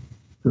vision,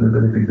 to the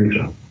beatific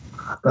vision.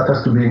 That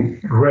has to be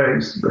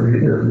grace, the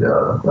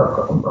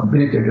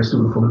ability, I guess, for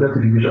the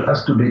beatific vision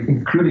has to be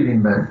included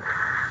in men.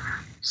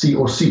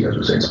 COC, as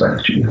we say in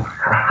Spanish,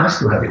 has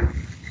to have it.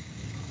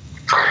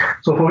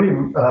 So for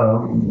him,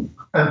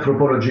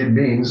 anthropology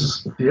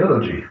means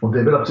theology, or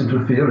develops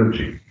into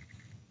theology.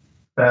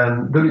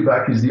 And De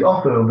Lubac is the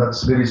author of that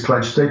very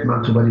strange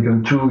statement to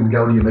Vatican II in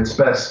Gaudium et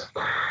Spes,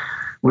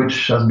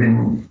 which has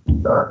been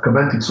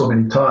commented so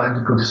many times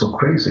because it's so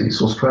crazy,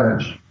 so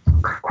strange.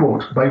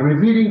 Quote, by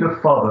revealing the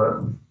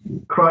Father,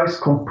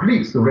 Christ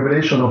completes the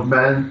revelation of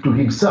man to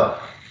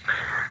himself.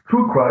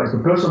 Through Christ,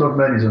 the person of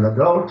man is an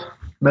adult.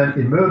 Man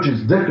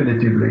emerges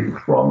definitively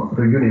from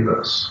the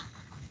universe.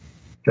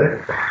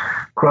 Okay?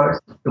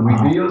 Christ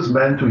reveals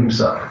man to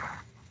himself.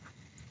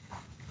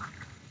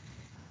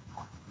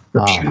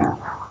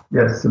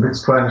 Yes, a bit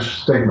strange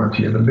statement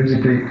here, but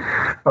basically,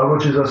 our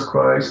Lord Jesus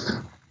Christ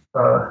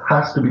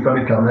has to become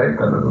incarnate,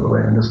 I don't know the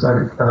way I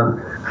understand it,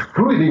 and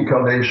through the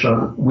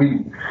incarnation,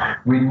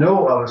 we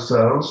know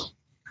ourselves,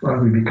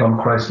 and we become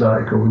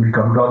Christ-like, or we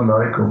become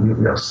God-like, or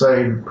we are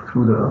saved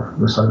through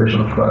the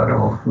salvation of Christ,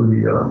 or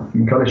through the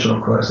incarnation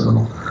of Christ. I don't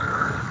know.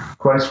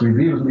 Christ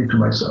reveals me to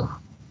myself.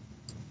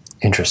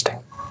 Interesting.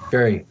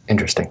 Very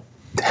interesting.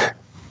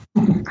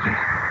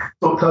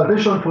 So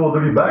salvation for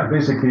De Lubac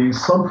basically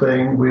is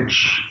something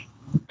which,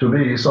 to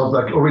me, sounds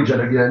like Origin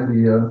again,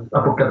 the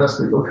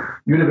apocatastatic,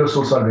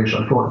 universal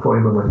salvation for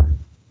everybody.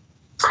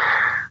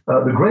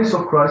 The grace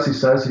of Christ, he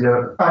says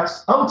here,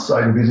 acts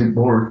outside the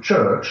visible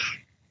church.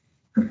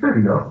 Fair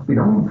enough,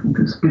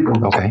 because people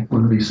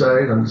will be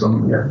saved and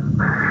some,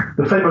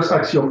 The famous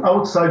axiom,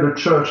 outside the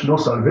church, no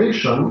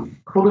salvation,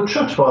 for the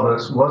church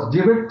fathers was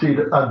directed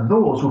at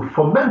those who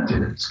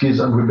fomented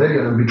schism,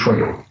 rebellion, and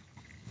betrayal.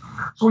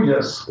 So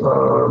yes,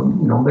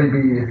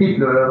 maybe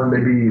Hitler,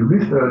 maybe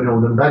Luther,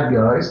 the bad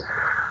guys,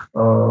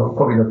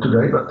 probably not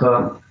today, but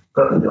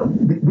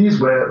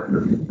these were,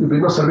 there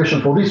was no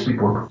salvation for these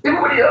people.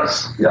 Everybody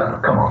else,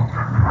 come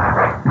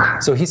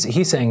on. So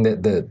he's saying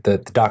that the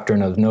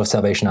doctrine of no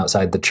salvation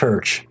outside the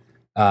church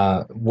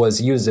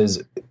was used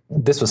as,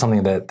 this was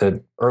something that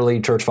the early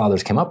church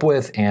fathers came up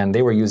with, and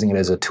they were using it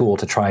as a tool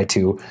to try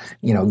to,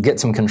 get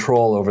some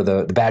control over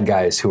the bad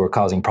guys who were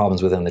causing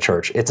problems within the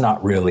church. It's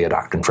not really a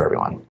doctrine for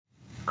everyone.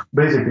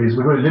 Basically, it's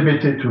very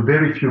limited to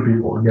very few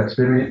people. Yes,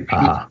 very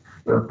few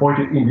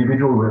appointed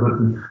individual were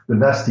the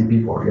nasty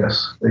people.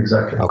 Yes,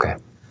 exactly. Okay.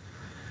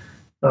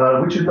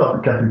 Which is not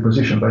the Catholic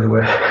position, by the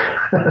way.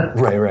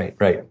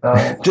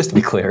 Right. Just to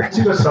be clear.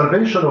 See, the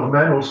salvation of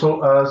man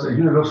also as a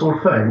universal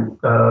thing.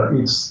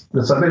 It's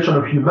the salvation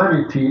of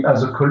humanity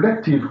as a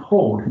collective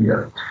whole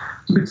here.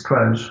 It's a bit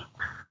strange.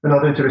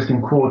 Another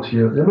interesting quote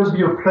here. There must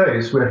be a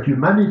place where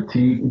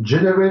humanity,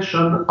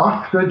 generation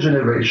after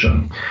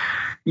generation,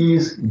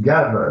 is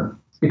gathered.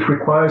 It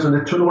requires an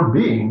eternal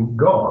being,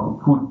 God,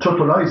 who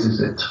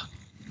totalizes it.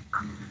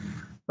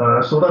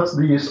 So that's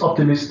this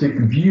optimistic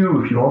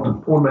view, if you want,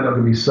 that all men are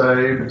going to be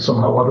saved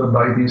somehow or other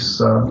by this,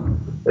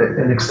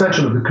 an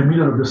extension of the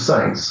communion of the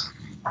saints,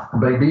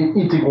 by being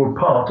integral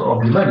part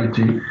of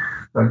humanity.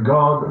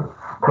 God,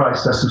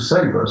 Christ has to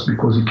save us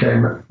because he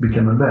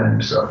became a man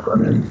himself. I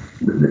mean,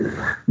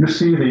 you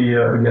see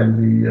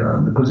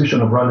the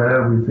position of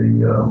Ranier with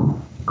the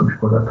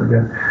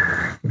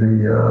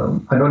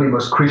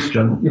anonymous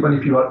Christian. Even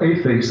if you are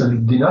atheist and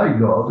you deny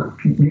God,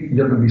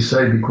 you're going to be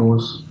saved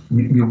because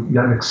you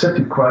have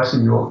accepted Christ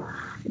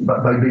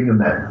by being a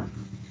man.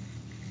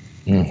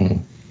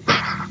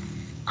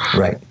 Mm-hmm.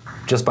 Right.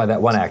 Just by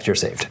that one act, you're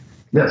saved.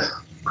 Yes.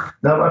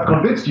 Now I've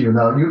convinced you.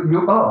 Now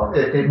you are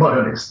a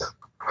modernist.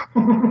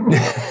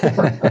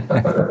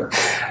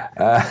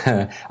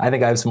 I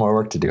think I have some more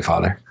work to do,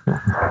 Father.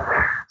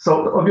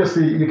 So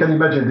obviously, you can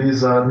imagine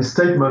these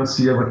statements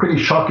here were pretty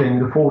shocking in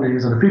the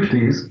 40s and the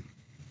 50s.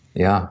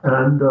 Yeah.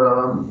 And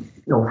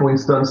for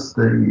instance,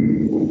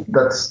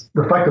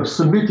 the fact of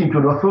submitting to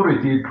an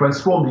authority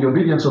transformed the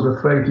obedience of the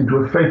faith into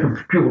a faith of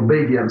pure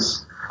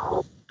obedience.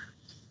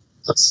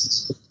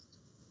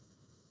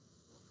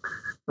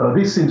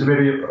 This seems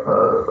very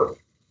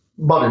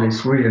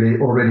modernist, really,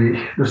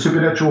 already. The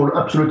supernatural,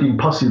 absolutely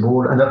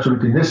impossible and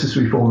absolutely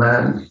necessary for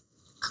man.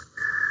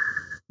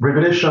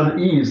 Revelation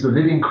is the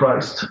living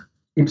Christ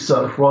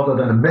himself rather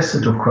than a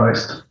message of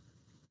Christ.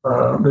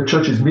 The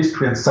church is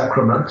mystery and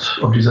sacrament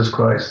of Jesus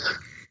Christ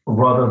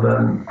rather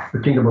than the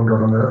kingdom of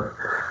God on earth.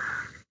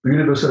 The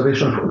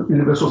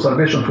universal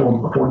salvation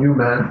for new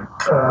man.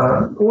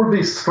 All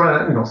this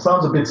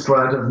sounds a bit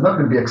strange and not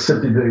going to be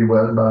accepted very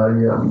well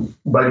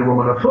by the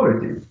Roman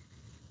authority.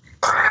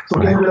 So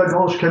Henri De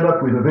Lubac came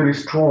up with a very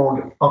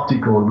strong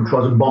article, which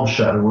was a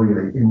bombshell,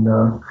 really, in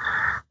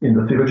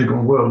the theological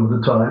world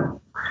at the time.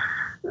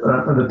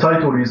 And the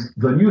title is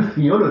The New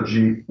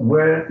Theology,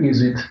 Where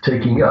Is It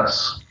Taking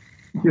Us?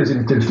 Here's an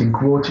interesting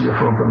quote here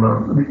from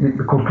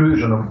the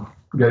conclusion of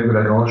Henri De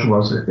Lubac, who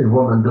was a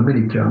Roman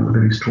Dominican,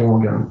 very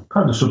strong, and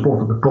had the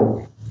support of the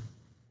Pope.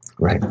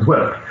 Right.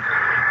 Well,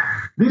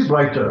 These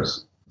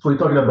writers, so we're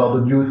talking about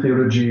the new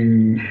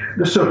theology,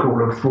 the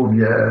circle of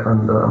Fourier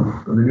and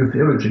the new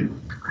theology.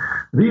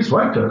 These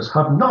writers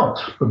have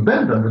not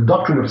abandoned the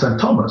doctrine of St.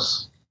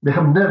 Thomas. They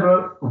have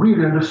never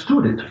really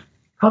understood it.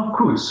 How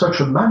could such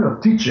a manner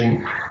of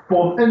teaching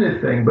form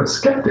anything but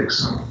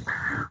skeptics?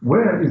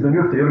 Where is the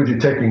new theology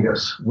taking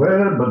us?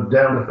 Where but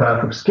down the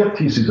path of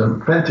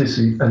skepticism,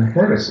 fantasy, and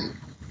heresy?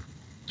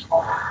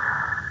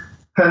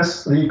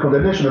 Hence, the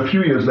condemnation a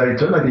few years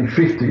later,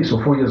 1950,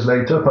 so 4 years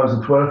later, Pius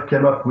XII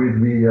came up with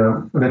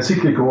an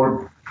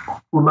encyclical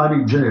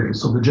Humani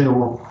Generis, so the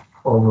general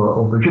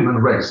of the human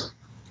race.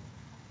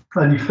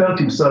 And he felt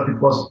himself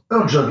it was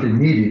urgently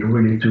needed,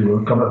 really,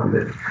 to come up with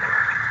it.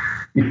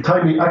 If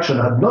timely action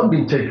had not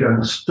been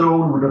taken,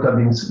 stone would not have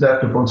been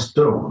left upon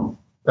stone.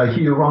 I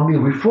hear around me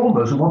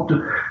reformers who want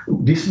to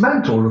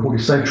dismantle the Holy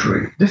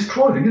Sanctuary,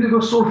 destroy the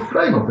universal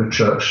flame of the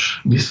Church,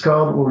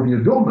 discard all the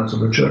adornments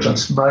of the Church, and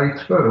smite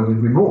her with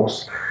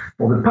remorse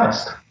for the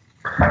past.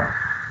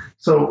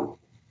 So,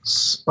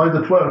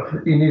 Pius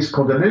XII, in his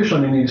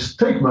condemnation, in his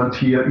statement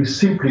here, is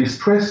simply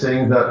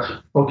stressing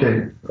that,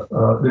 okay,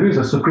 there is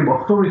a supreme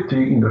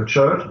authority in the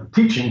Church,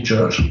 teaching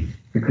Church,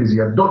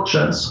 Ecclesia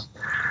Docens,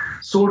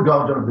 sole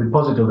guardian of the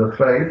deposit of the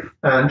faith,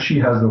 and she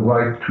has the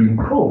right to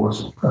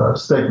impose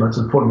statements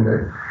and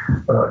formulae,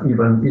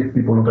 even if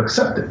people don't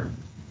accept it.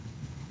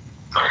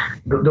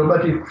 The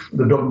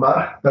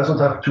dogma doesn't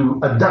have to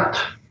adapt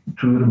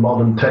to the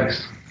modern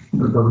text.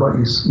 The dogma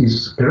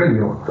is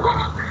perennial.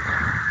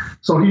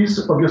 So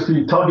he's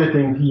obviously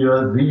targeting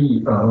here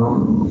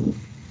the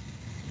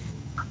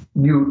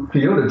new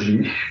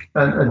theology,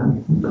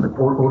 and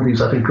all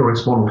these, I think,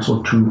 correspond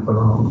also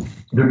to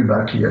De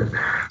Lubac here.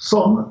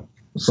 Some,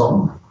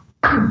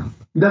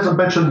 he doesn't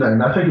mention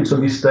them. I think it's a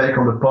mistake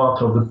on the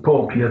part of the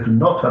Pope here to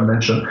not have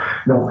mentioned,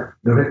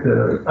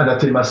 the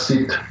anathema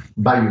sit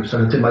Bius,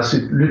 anathema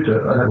sit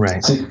Luther,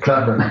 anathema sit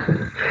Calvin.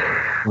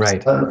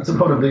 Right. It's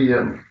one of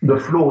the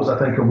flaws, I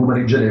think, of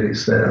Humani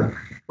Generis there.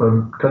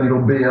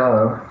 Cardinal Bea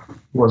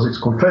was its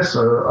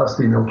confessor, asked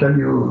him, can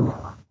you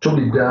tone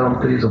it down,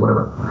 please, or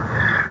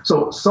whatever.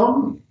 So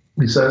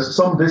he says,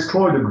 some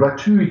destroy the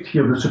gratuity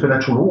of the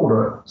supernatural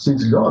order,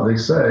 since God, they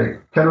say,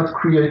 cannot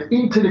create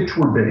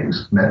intellectual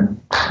beings, men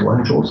or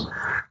angels,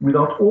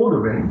 without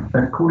ordering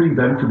and calling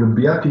them to the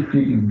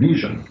beatific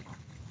vision.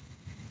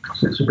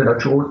 So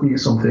supernatural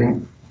is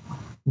something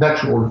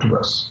natural to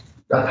us.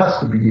 That has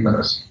to be given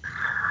us.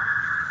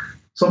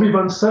 Some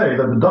even say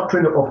that the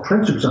doctrine of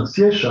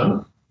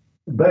transubstantiation,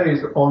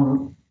 based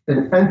on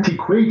an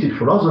antiquated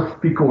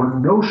philosophical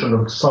notion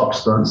of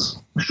substance,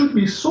 should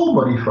be so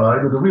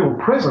modified that the real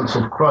presence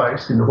of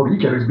Christ in the Holy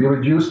Eucharist be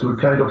reduced to a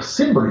kind of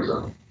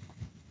symbolism.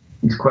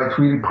 Is Christ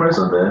really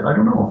present there? I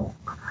don't know.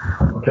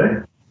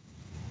 Okay?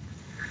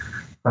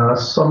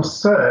 Some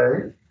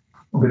say,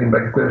 getting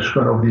back to the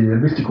question of the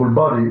mystical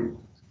body,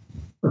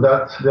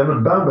 that they are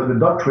not bound by the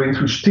doctrines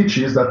which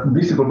teaches that the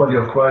mystical body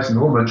of Christ and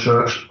the Roman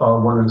Church are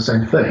one and the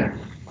same thing.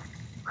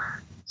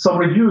 Some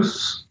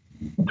reduce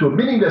to a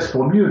meaningless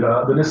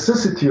formula the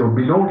necessity of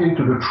belonging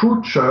to the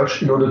true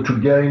church in order to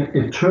gain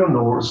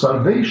eternal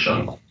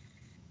salvation.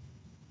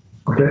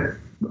 Okay?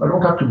 I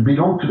don't have to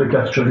belong to the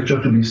Catholic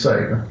Church to be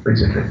saved,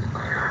 basically.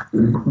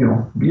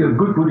 Be a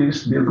good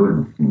Buddhist, be a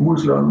good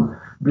Muslim,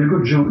 be a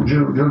good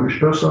Jewish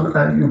person,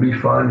 and you'll be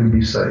fine, you'll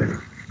be saved.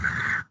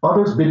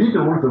 Others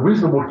belittle the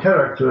reasonable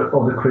character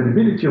of the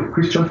credibility of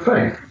Christian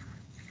faith.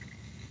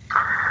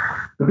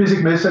 The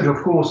basic message, of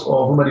course,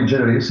 of Humani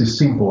Generis is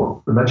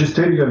simple. The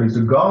magisterium is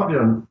the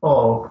guardian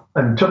of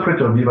and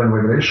interpreter of divine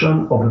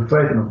revelation, of the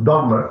faith and of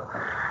dogma.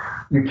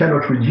 You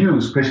cannot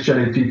reduce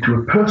Christianity to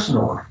a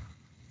personal,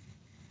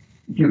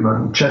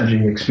 human,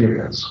 changing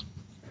experience.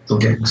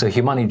 So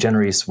Humani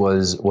Generis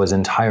was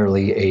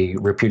entirely a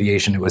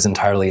repudiation. It was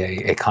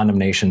entirely a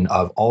condemnation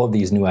of all of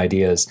these new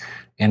ideas,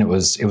 and it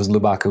was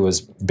Lubac who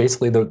was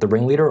basically the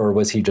ringleader, or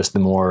was he just the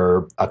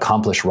more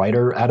accomplished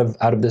writer out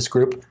of this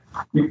group?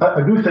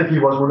 I do think he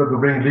was one of the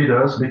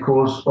ringleaders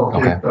because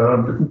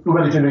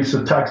Humani Generis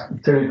attacks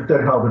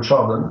Teilhard de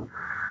Chardin,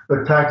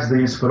 attacks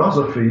these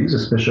philosophies,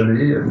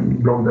 especially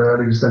Blondel,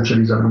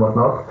 existentialism and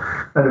whatnot,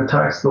 and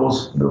attacks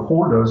the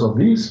holders of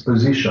these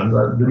positions.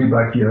 De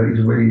Lubac here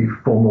is really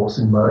foremost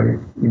in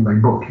my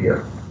book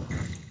here.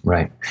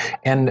 Right,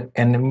 and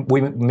we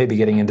may be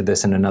getting into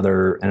this in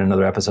another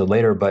episode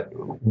later. But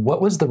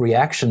what was the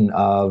reaction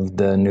of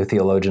the new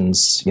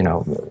theologians,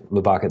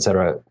 Lubac,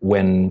 etc.,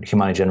 when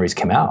Humani Generis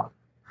came out?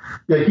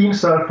 Yeah, he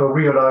himself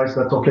realized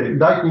that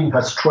lightning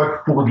has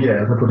struck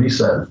Fourier. That's what he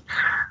said.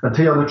 And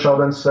Teilhard de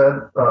Chardin said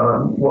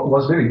what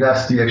was very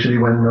nasty actually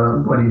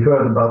when he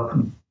heard about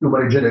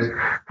Humani Generis.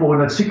 For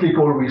an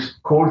encyclical which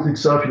calls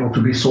itself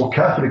to be so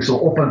Catholic, so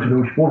open to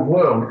the whole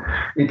world,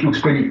 it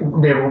looks pretty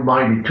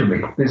narrow-minded to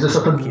me. There's a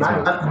certain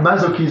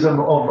masochism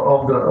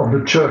of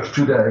the church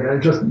today, and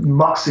it just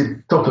mocks it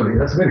totally.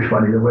 That's very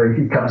funny the way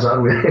he comes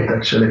out with it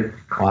actually.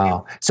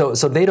 Wow. So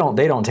they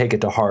don't take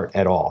it to heart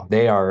at all.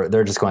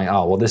 They're just going,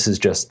 oh well, this is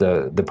just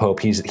the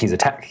Pope. He's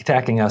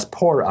attacking us.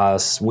 Poor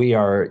us. We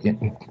are.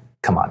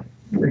 Come on.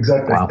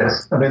 Exactly. Wow.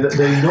 Yes. I mean,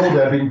 they know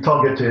they have been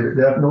targeted.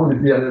 They have known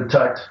they've been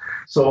attacked.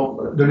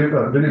 So De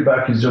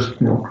Lubac is just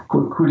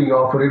cooling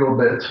off a little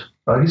bit.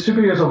 His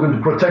superiors are going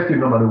to protect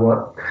him no matter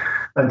what,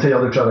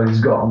 until the child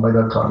is gone by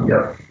that time.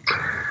 Yeah.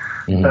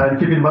 Mm-hmm. And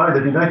keep in mind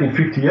that in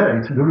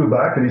 1958, De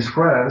Lubac and his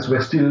friends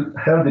were still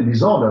held in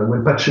dishonor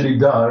when Pacelli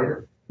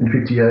died in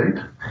 58.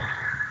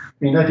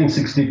 In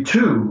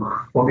 1962,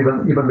 or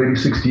even maybe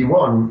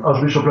 61,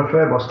 Archbishop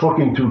Lefebvre was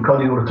talking to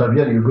Cardinal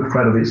Ottaviani, a good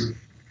friend of his,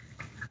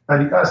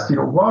 and he asked,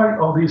 why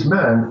are these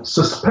men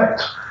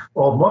suspect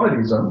of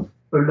modernism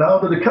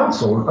allowed at the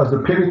council as the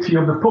penalty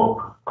of the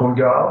Pope,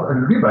 Congar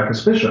and Lubac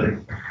especially?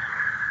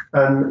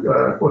 And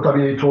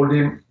Ottaviani told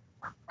him,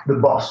 the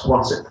boss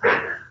wants it.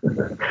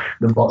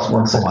 The boss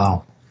wants it.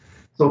 Wow.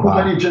 So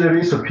Humani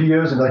Generis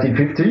appears in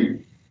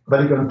 1950.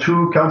 Vatican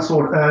II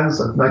Council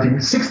ends at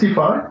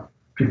 1965,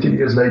 15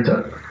 years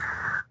later.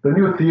 The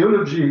new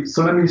Theology,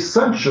 solemnly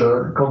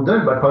censured,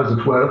 condemned by Pius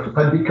XII,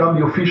 had become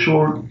the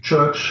official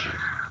church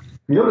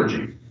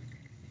theology.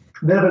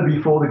 Never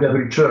before the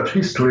Catholic Church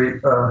history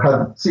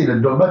had seen a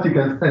dogmatic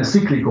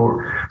encyclical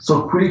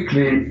so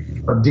quickly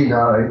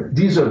denied,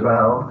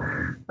 disavowed,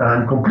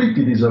 and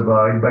completely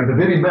disavowed by the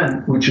very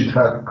men which it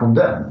had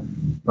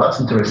condemned. That's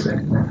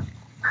interesting.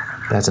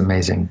 That's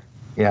amazing.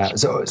 Yeah.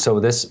 So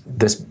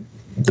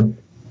the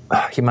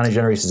Humani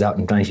Generis is out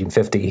in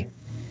 1950,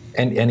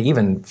 and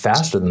even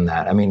faster than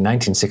that. I mean,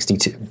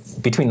 1962,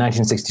 between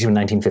 1962 and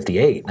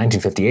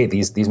 1958,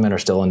 these men are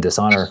still in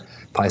dishonor.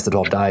 Pius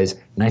XII dies.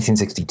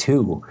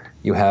 1962,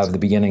 you have the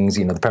beginnings,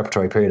 the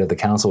preparatory period of the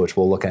council, which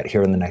we'll look at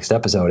here in the next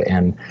episode,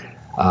 and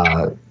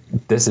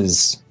this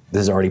is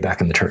already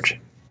back in the church.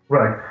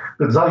 Right.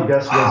 The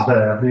zeitgeist was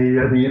there.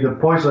 The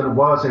poison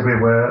was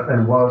everywhere,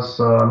 and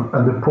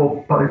the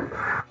Pope,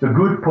 the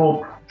good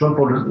Pope John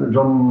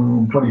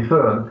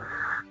 23rd,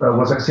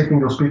 was accepting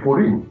those people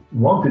in,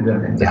 wanted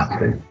them in.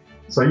 Yeah.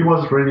 So he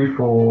was ready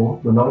for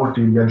the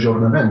novelty, the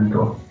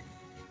aggiornamento.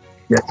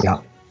 Yes. Yeah.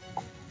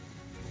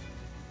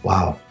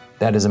 Wow,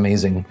 that is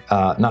amazing.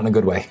 Not in a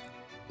good way.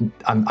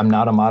 I'm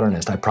not a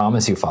modernist. I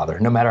promise you, Father.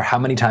 No matter how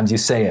many times you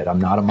say it, I'm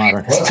not a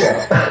modernist.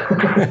 Okay.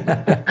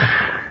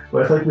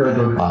 Well, thank you,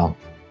 Andrew. Wow.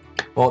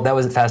 Well, that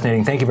was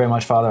fascinating. Thank you very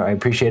much, Father. I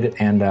appreciate it,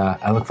 and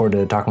I look forward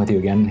to talking with you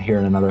again here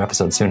in another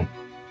episode soon.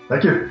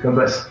 Thank you. God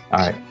bless. All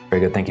right.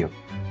 Very good. Thank you.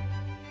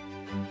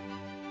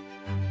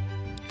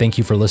 Thank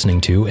you for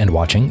listening to and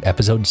watching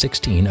episode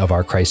 16 of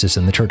our Crisis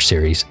in the Church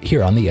series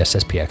here on the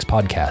SSPX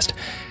podcast.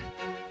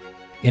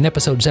 In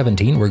episode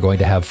 17, we're going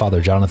to have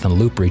Father Jonathan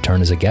Loop return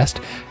as a guest,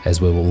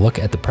 as we will look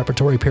at the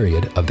preparatory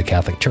period of the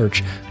Catholic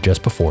Church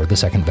just before the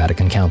Second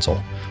Vatican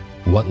Council.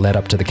 What led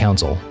up to the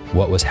council,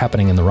 what was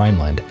happening in the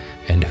Rhineland,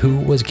 and who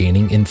was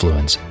gaining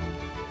influence.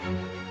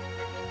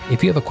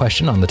 If you have a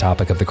question on the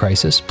topic of the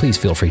crisis, please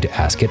feel free to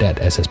ask it at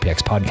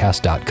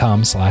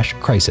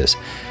sspxpodcast.com/crisis.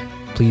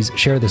 Please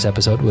share this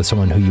episode with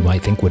someone who you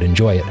might think would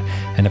enjoy it,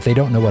 and if they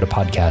don't know what a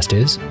podcast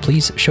is,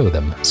 please show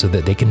them so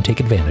that they can take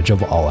advantage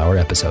of all our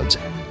episodes.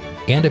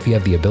 And if you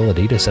have the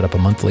ability to set up a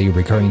monthly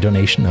recurring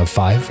donation of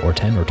 $5 or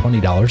 $10 or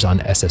 $20 on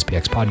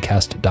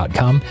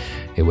sspxpodcast.com,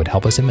 it would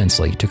help us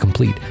immensely to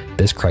complete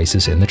this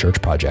Crisis in the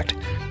Church project.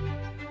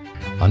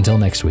 Until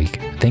next week,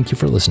 thank you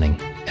for listening,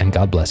 and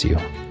God bless you.